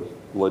sort of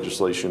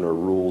legislation or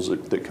rules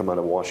that come out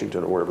of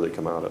Washington or wherever they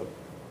come out of.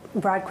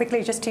 Brad,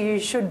 quickly, just to you,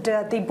 should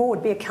the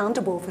board be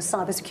accountable for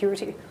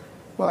cybersecurity?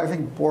 Well, I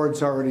think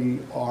boards already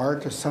are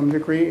to some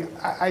degree.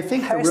 I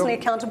think personally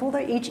accountable, though,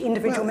 each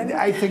individual member?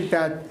 I think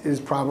that is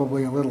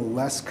probably a little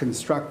less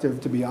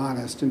constructive, to be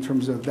honest, in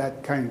terms of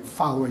that kind of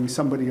following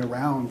somebody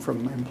around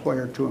from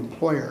employer to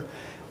employer.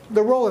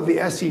 The role of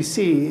the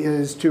SEC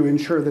is to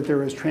ensure that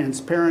there is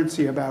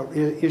transparency about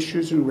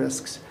issues and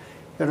risks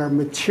that are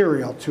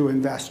material to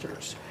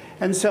investors.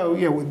 And so,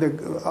 you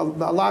know, a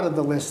lot of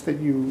the list that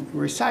you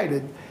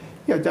recited,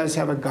 you know, does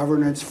have a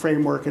governance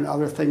framework and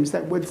other things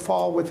that would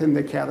fall within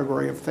the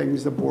category of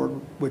things the board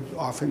would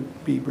often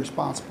be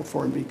responsible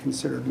for and be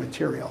considered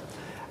material.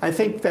 I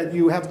think that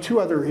you have two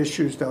other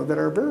issues, though, that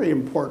are very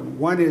important.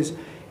 One is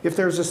if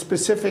there's a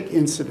specific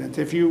incident,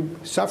 if you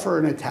suffer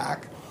an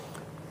attack,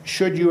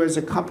 should you as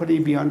a company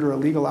be under a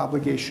legal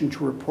obligation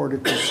to report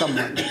it to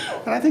someone?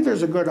 And I think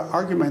there's a good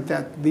argument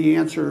that the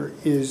answer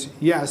is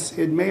yes,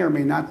 it may or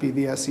may not be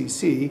the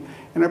SEC,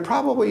 and it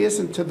probably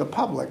isn't to the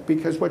public,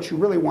 because what you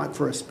really want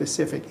for a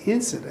specific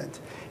incident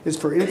is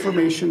for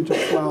information to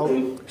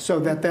flow so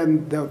that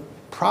then the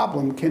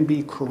problem can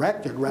be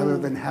corrected rather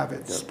than have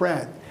it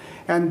spread.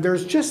 And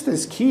there's just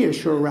this key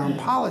issue around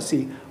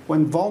policy.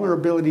 When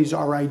vulnerabilities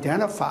are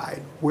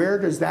identified, where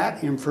does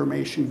that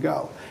information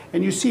go?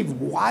 And you see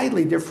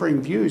widely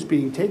differing views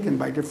being taken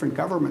by different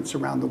governments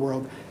around the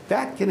world.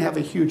 That can have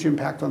a huge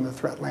impact on the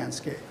threat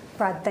landscape.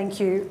 Brad, thank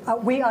you.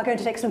 We are going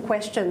to take some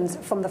questions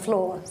from the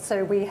floor.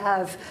 So we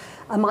have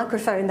a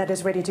microphone that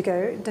is ready to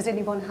go. Does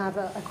anyone have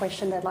a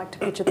question they'd like to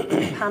pitch at the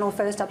panel?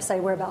 First up,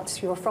 say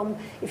whereabouts you're from,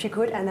 if you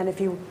could, and then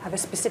if you have a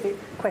specific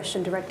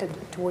question directed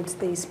towards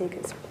these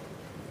speakers.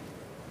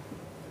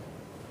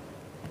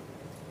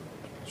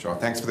 Sure.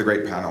 Thanks for the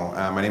great panel.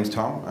 My name's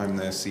Tom. I'm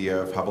the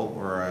CEO of Hubble.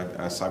 We're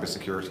a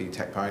cybersecurity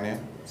tech pioneer.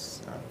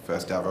 It's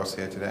first Davos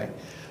here today.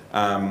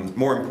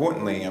 More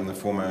importantly, I'm the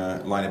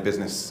former line of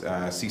business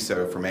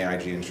CISO from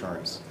AIG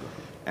Insurance.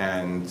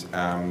 And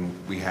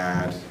we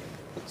had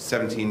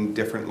 17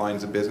 different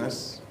lines of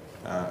business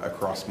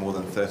across more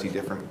than 30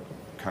 different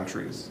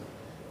countries.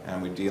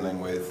 And we're dealing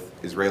with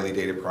Israeli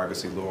data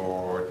privacy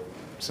law,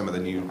 some of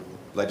the new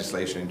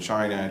legislation in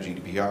China,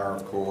 GDPR,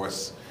 of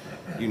course,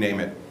 you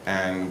name it.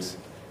 And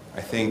I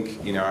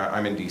think, you know,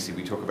 I'm in DC,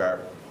 we talk about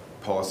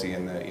policy,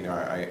 and you know,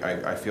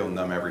 I feel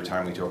numb every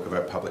time we talk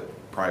about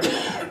public-private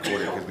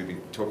according, because we've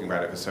been talking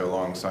about it for so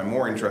long. So I'm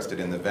more interested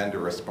in the vendor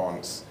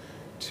response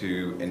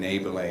to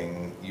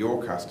enabling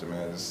your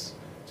customers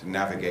to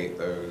navigate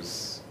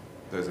those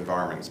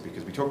environments,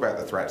 because we talk about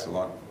the threats a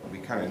lot. We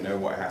kind of know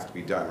what has to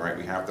be done, right?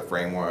 We have the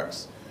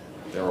frameworks.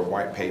 There are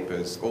white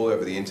papers all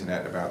over the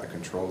internet about the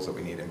controls that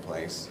we need in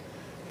place.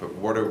 But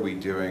what are we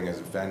doing as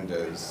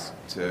vendors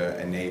to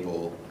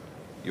enable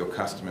your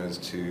customers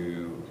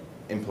to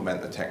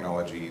implement the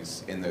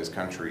technologies in those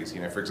countries?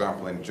 You know, for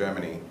example, in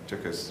Germany, it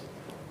took us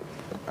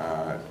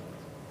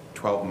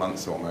 12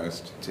 months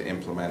almost to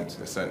implement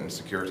a certain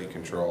security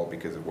control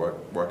because of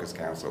workers'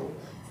 council,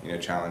 you know,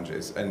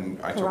 challenges.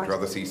 And I talked to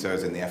other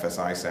CISOs in the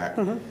FSI SAC.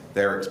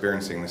 They're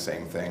experiencing the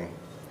same thing.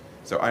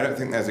 So I don't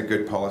think there's a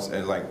good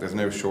policy, like there's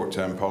no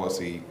short-term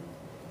policy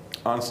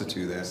answer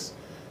to this.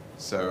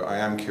 So I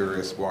am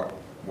curious what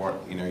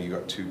you know, you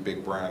got two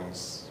big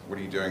brands. What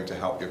are you doing to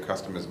help your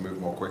customers move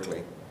more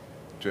quickly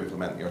to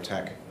implement your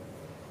tech?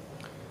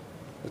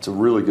 It's a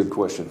really good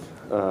question.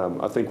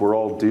 I think we're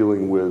all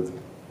dealing with,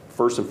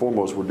 first and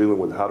foremost, we're dealing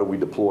with how do we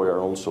deploy our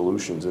own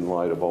solutions in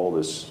light of all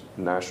this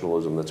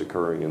nationalism that's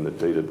occurring in the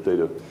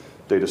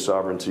data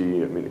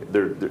sovereignty. I mean,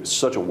 there's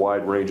such a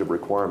wide range of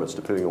requirements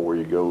depending on where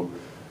you go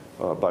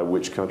by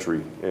which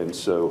country. And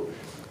so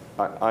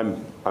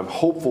I'm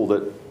hopeful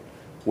that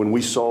when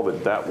we solve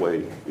it that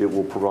way, it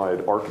will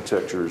provide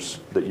architectures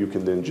that you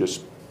can then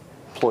just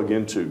plug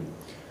into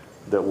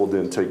that will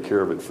then take care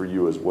of it for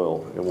you as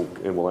well,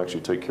 and will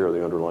actually take care of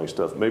the underlying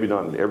stuff. Maybe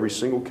not in every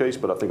single case,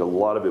 but I think a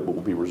lot of it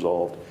will be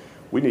resolved.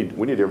 We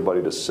need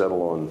everybody to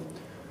settle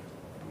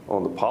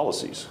on the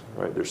policies,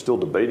 right? They're still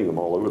debating them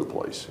all over the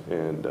place,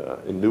 and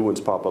new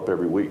ones pop up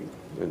every week,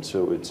 and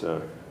so it's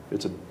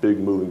a big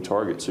moving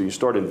target. So you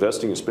start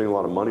investing and spending a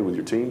lot of money with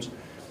your teams,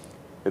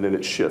 and then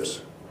it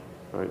shifts,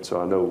 right? So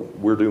I know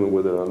we're dealing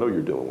with it, I know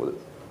you're dealing with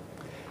it.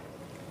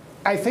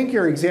 I think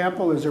your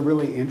example is a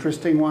really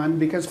interesting one,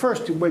 because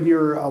first, when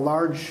you're a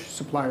large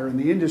supplier in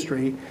the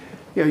industry,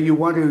 You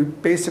want to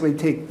basically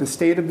take the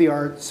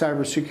state-of-the-art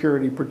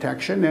cybersecurity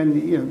protection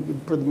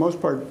and, for the most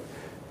part,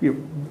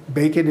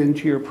 bake it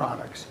into your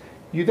products.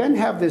 You then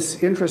have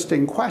this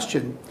interesting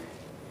question.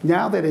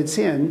 Now that it's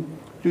in,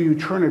 do you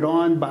turn it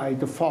on by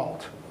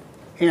default?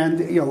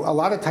 And a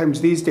lot of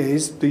times these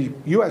days, the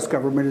US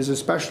government is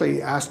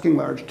especially asking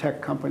large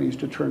tech companies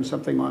to turn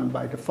something on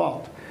by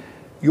default.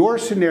 Your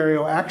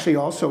scenario actually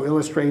also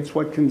illustrates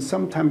what can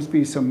sometimes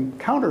be some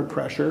counter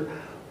pressure,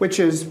 which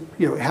is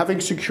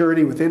having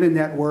security within a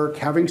network,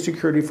 having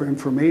security for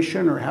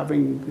information, or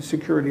having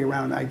security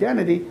around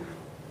identity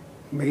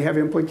may have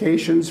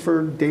implications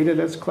for data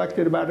that's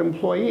collected about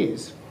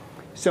employees.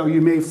 So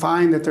you may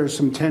find that there's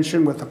some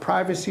tension with the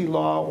privacy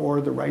law or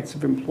the rights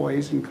of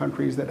employees in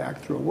countries that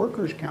act through a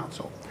workers'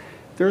 council.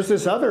 There's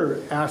this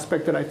other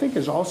aspect that I think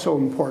is also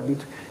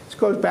important. This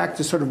goes back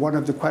to sort of one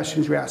of the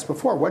questions you asked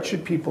before. What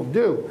should people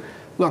do?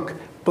 Look,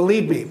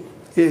 believe me,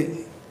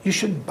 you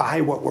should buy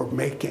what we're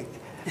making.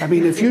 I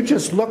mean, if you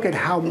just look at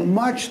how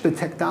much the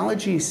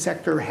technology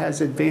sector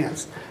has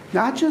advanced,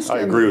 not just I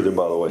agree with him,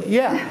 by the way.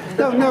 Yeah.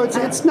 No,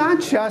 it's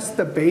not just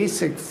the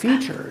basic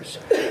features,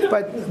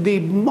 but the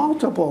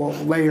multiple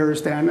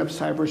layers then of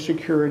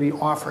cybersecurity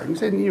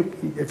offerings. And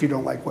if you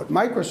don't like what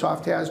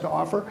Microsoft has to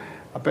offer,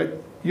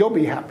 but you'll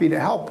be happy to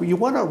help. You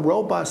want a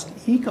robust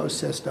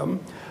ecosystem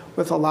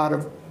with a lot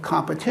of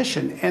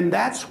competition, and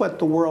that's what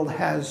the world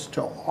has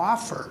to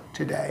offer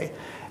today.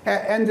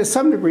 And to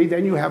some degree,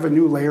 then you have a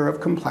new layer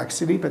of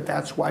complexity, but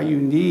that's why you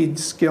need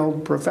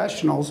skilled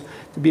professionals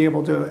to be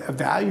able to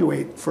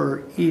evaluate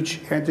for each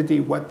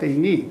entity what they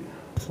need.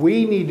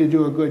 We need to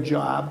do a good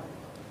job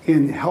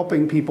in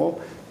helping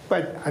people,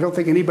 but I don't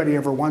think anybody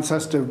ever wants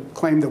us to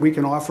claim that we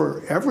can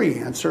offer every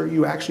answer.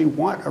 You actually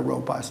want a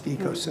robust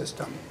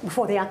ecosystem.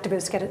 Before the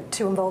activists get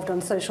too involved on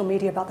social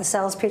media about the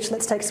sales pitch,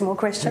 let's take some more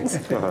questions.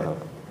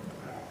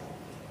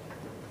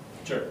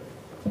 Sure.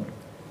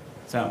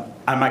 So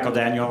I'm Michael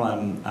Daniel.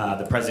 I'm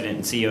the president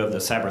and CEO of the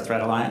Cyber Threat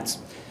Alliance.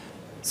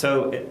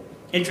 So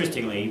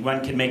interestingly,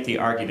 one can make the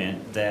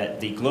argument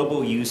that the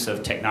global use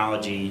of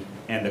technology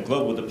and the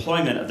global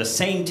deployment of the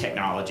same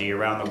technology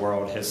around the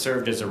world has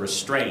served as a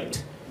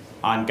restraint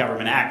on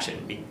government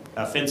action,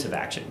 offensive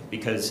action,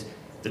 because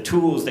the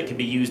tools that can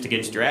be used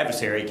against your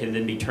adversary can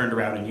then be turned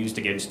around and used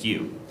against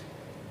you.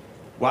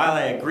 While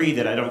I agree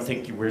that I don't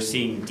think we're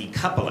seeing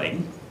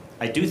decoupling,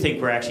 I do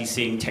think we're actually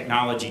seeing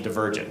technology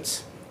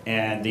divergence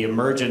and the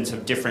emergence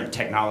of different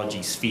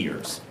technology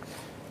spheres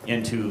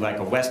into like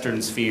a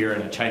Western sphere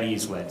and a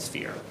Chinese-led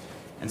sphere.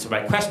 And so my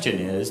question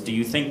is, do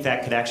you think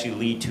that could actually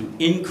lead to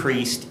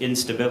increased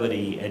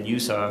instability and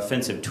use of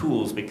offensive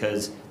tools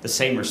because the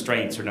same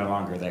restraints are no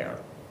longer there?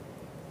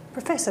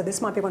 Professor,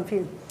 this might be one for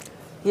you.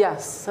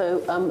 Yes,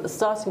 so a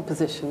starting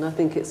position, I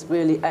think it's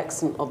really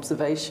excellent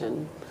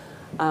observation.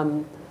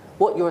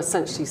 What you're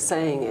essentially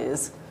saying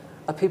is,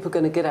 are people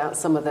going to get out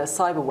some of their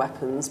cyber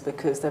weapons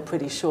because they're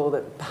pretty sure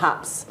that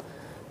perhaps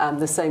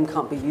the same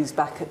can't be used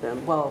back at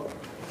them? Well,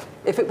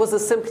 if it was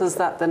as simple as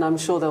that, then I'm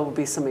sure there will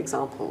be some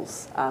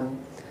examples.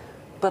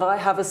 But I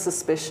have a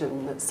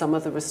suspicion that some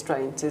of the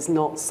restraint is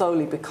not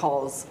solely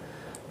because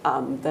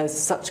there's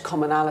such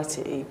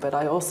commonality, but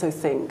I also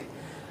think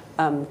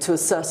to a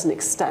certain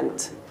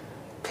extent,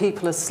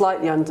 people are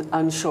slightly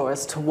unsure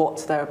as to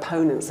what their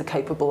opponents are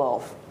capable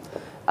of.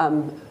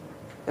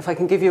 If I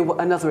can give you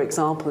another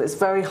example, it's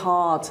very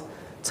hard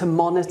to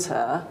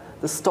monitor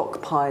the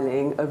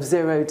stockpiling of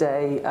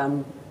zero-day,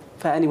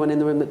 for anyone in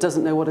the room that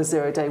doesn't know what a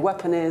zero-day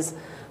weapon is,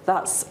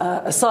 that's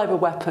a cyber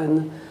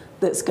weapon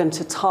that's going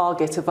to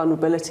target a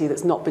vulnerability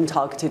that's not been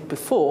targeted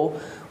before,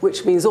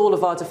 which means all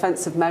of our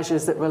defensive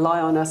measures that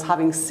rely on us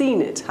having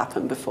seen it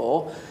happen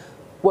before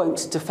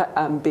won't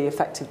be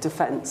effective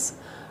defense.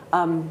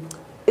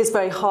 It's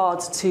very hard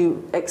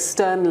to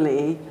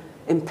externally,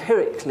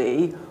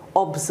 empirically,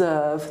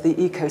 observe the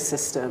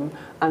ecosystem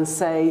and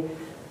say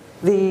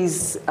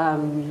these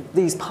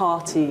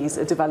parties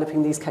are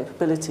developing these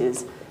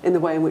capabilities in the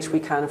way in which we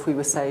can if we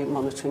were, say,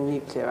 monitoring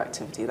nuclear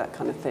activity, that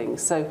kind of thing.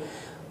 So,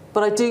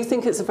 but I do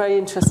think it's a very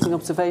interesting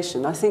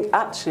observation. I think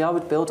actually I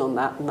would build on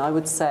that and I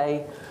would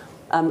say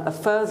a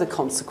further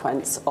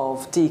consequence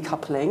of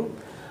decoupling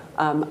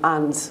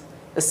and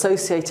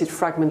associated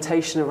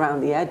fragmentation around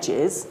the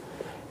edges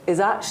is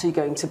actually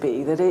going to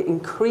be that it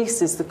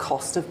increases the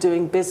cost of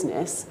doing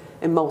business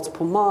in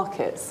multiple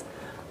markets.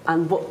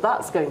 And what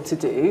that's going to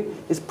do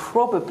is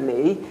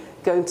probably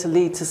going to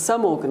lead to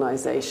some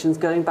organisations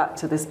going back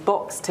to this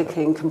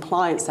box-ticking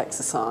compliance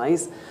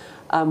exercise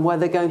where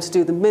they're going to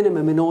do the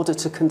minimum in order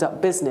to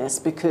conduct business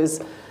because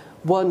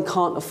one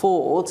can't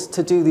afford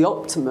to do the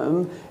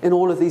optimum in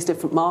all of these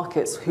different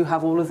markets who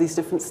have all of these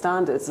different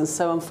standards. And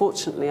so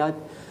unfortunately,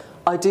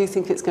 I do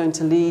think it's going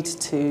to lead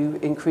to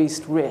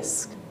increased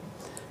risk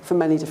for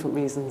many different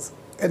reasons.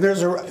 And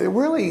there's a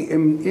really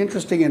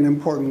interesting and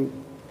important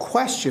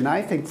question,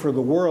 I think, for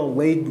the world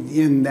laid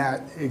in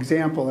that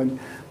example. And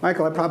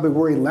Michael, I probably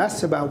worry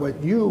less about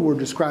what you were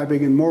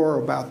describing and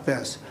more about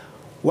this.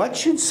 What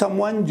should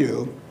someone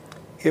do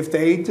if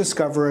they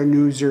discover a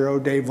new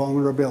zero-day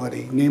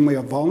vulnerability, namely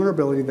a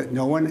vulnerability that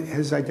no one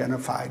has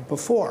identified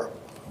before.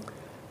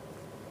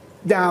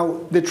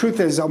 Now, the truth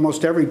is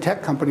almost every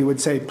tech company would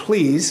say,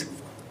 please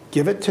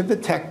give it to the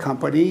tech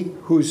company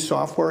whose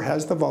software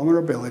has the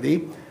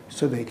vulnerability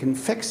so they can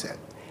fix it.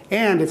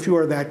 And if you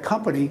are that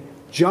company,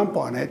 jump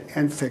on it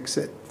and fix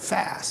it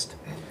fast.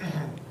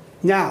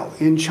 Now,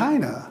 in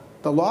China,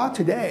 the law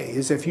today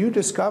is if you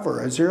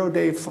discover a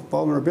zero-day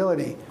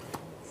vulnerability,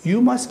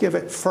 you must give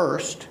it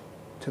first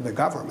to the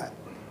government.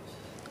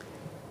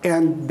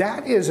 And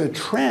that is a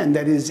trend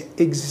that is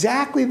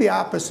exactly the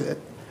opposite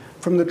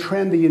from the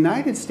trend the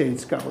United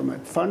States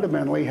government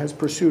fundamentally has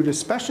pursued,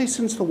 especially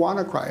since the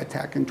WannaCry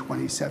attack in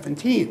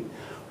 2017,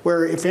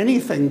 where, if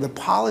anything, the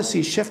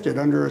policy shifted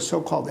under a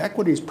so-called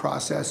equities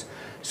process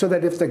so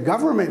that if the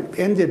government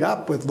ended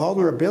up with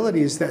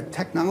vulnerabilities that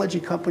technology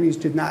companies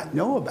did not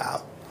know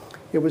about,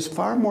 it was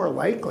far more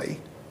likely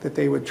that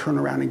they would turn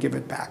around and give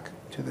it back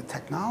to the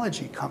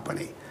technology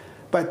company.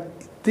 But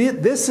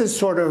this is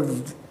sort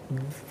of,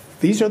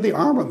 these are the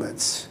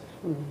armaments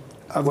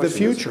of the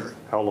future.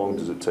 How long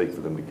does it take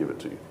for them to give it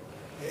to you?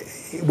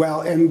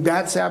 Well, and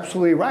that's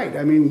absolutely right.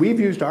 I mean, we've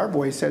used our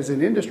voice as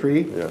an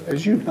industry,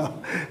 as you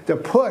know, to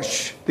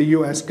push the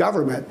US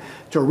government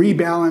to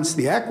rebalance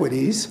the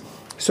equities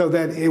so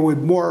that it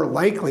would more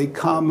likely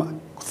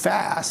come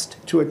fast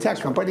to a tech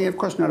company. Of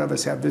course, none of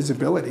us have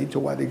visibility to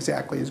what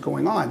exactly is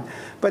going on.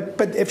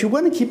 But if you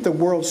want to keep the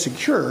world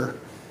secure,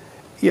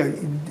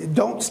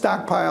 don't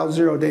stockpile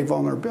zero-day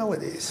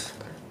vulnerabilities.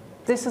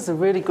 This is a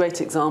really great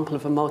example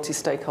of a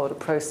multi-stakeholder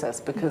process,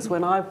 because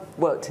when I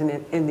worked in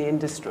the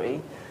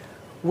industry,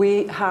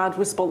 we had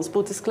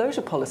responsible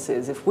disclosure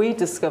policies. If we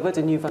discovered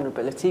a new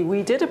vulnerability,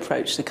 we did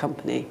approach the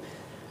company.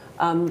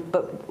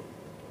 But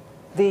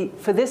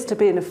for this to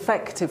be an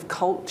effective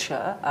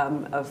culture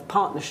of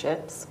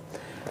partnerships,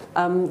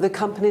 the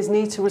companies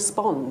need to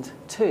respond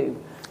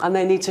too, and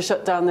they need to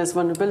shut down those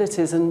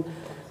vulnerabilities. And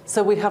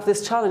so we have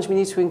this challenge. We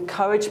need to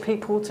encourage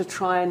people to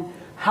try and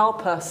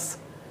help us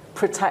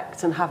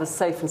protect and have a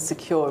safe and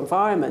secure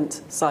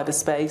environment,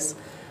 cyberspace,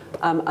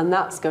 and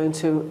that's going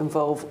to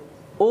involve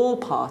all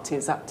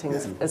parties acting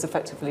as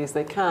effectively as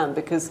they can,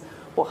 because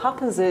what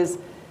happens is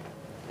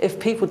if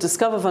people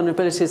discover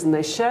vulnerabilities and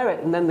they share it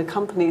and then the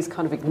companies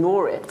kind of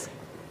ignore it,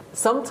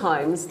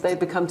 sometimes they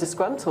become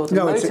disgruntled and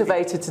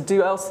motivated to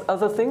do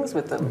other things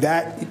with them.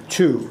 That,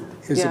 too,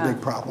 is a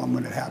big problem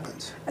when it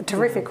happens. A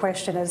terrific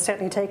question. It's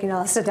certainly taking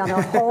us down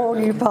a whole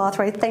new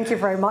pathway. Thank you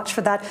very much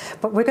for that.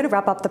 But we're going to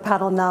wrap up the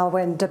panel now,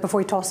 and before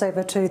we toss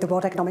over to the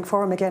World Economic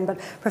Forum again. But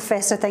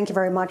Professor, thank you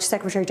very much.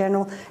 Secretary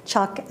General,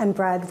 Chuck and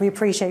Brad, we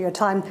appreciate your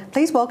time.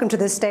 Please welcome to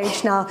the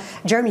stage now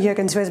Jeremy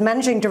Jurgens, who is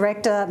Managing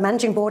Director,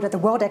 Managing Board at the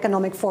World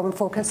Economic Forum,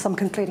 for some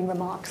concluding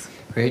remarks.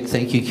 Great.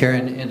 Thank you,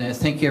 Karen. And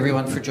thank you,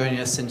 everyone, for joining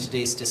us in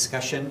today's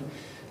discussion.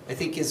 I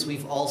think, as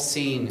we've all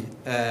seen,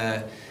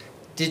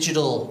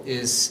 digital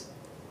is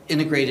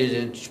integrated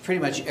in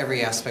pretty much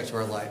every aspect of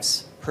our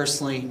lives,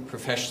 personally,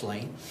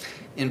 professionally.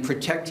 And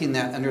protecting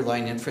that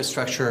underlying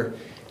infrastructure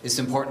is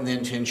important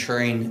then to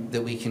ensuring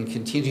that we can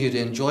continue to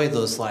enjoy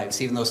those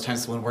lives, even those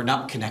times when we're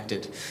not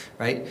connected,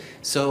 right?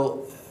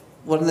 So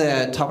one of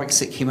the topics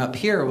that came up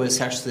here was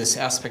actually this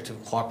aspect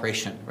of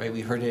cooperation, right?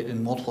 We heard it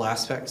in multiple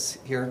aspects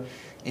here.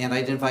 And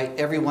I'd invite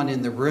everyone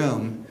in the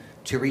room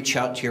to reach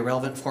out to your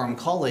relevant forum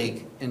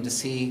colleague and to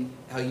see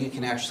how you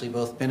can actually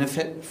both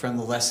benefit from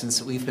the lessons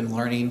that we've been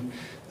learning,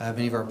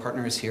 many of our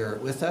partners here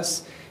with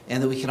us,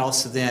 and that we can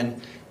also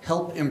then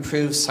help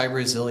improve cyber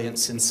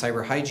resilience and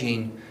cyber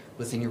hygiene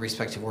within your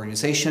respective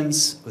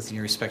organizations, within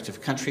your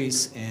respective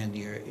countries, and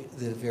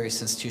the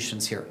various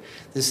institutions here.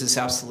 This is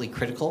absolutely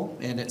critical,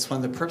 and it's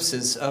one of the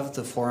purposes of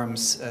the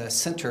forum's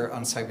Center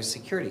on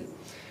Cybersecurity,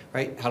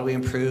 right? How do we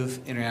improve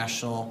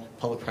international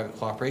public-private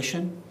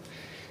cooperation?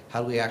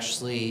 How do we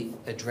actually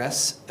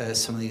address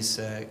some of these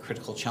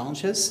critical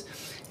challenges?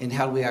 And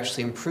how do we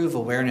actually improve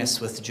awareness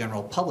with the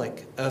general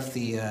public of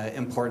the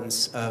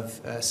importance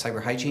of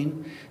cyber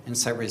hygiene and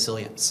cyber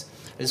resilience?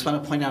 I just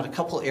want to point out a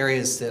couple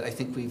areas that I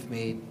think we've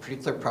made pretty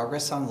clear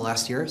progress on the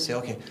last year. Say,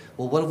 okay,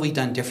 well, what have we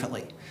done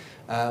differently?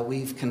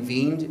 We've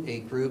convened a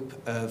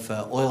group of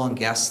oil and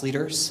gas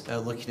leaders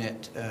looking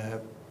at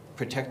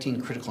protecting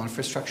critical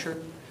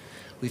infrastructure.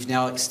 We've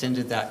now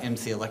extended that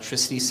into the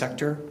electricity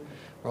sector.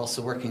 We're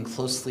also working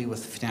closely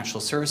with financial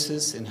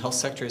services and health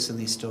sectors in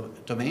these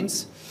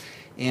domains.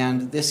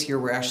 And this year,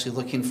 we're actually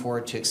looking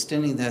forward to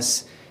extending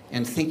this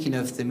and thinking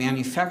of the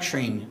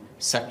manufacturing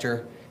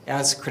sector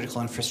as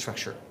critical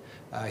infrastructure.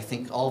 I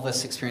think all of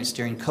us experienced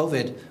during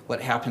COVID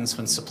what happens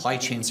when supply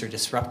chains are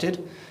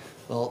disrupted.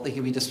 Well, they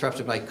can be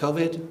disrupted by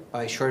COVID,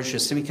 by shortage of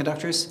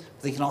semiconductors,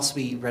 but they can also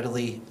be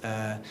readily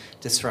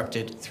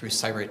disrupted through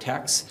cyber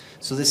attacks.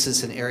 So this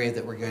is an area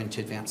that we're going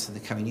to advance in the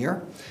coming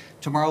year.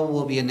 Tomorrow,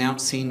 we'll be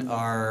announcing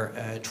our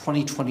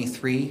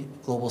 2023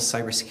 Global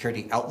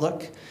Cybersecurity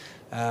Outlook.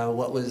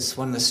 What was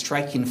one of the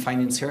striking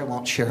findings here, I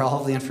won't share all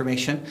of the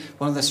information,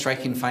 one of the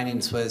striking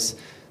findings was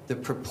the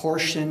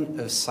proportion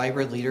of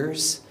cyber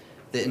leaders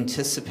that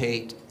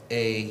anticipate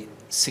a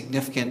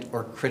significant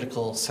or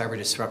critical cyber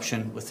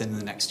disruption within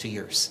the next 2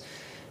 years.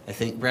 I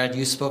think, Brad,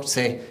 you spoke to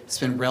say it's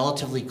been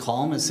relatively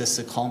calm. Is this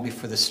a calm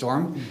before the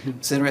storm?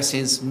 What's interesting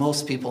is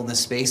most people in this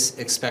space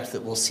expect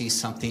that we'll see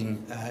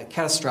something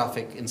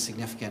catastrophic and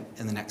significant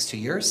in the next 2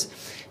 years.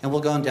 And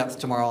we'll go in depth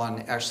tomorrow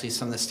on actually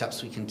some of the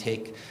steps we can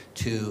take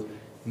to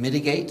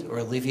mitigate or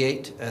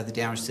alleviate the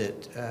damage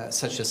that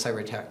such a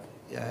cyber attack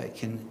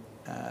can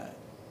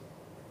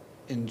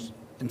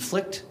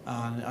inflict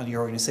on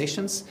your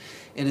organizations,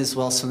 and as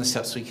well as some of the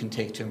steps we can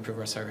take to improve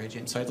our cyber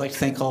hygiene. So I'd like to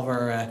thank all of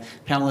our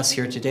panelists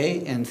here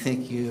today, and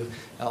thank you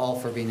all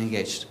for being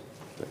engaged.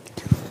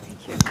 Thank you.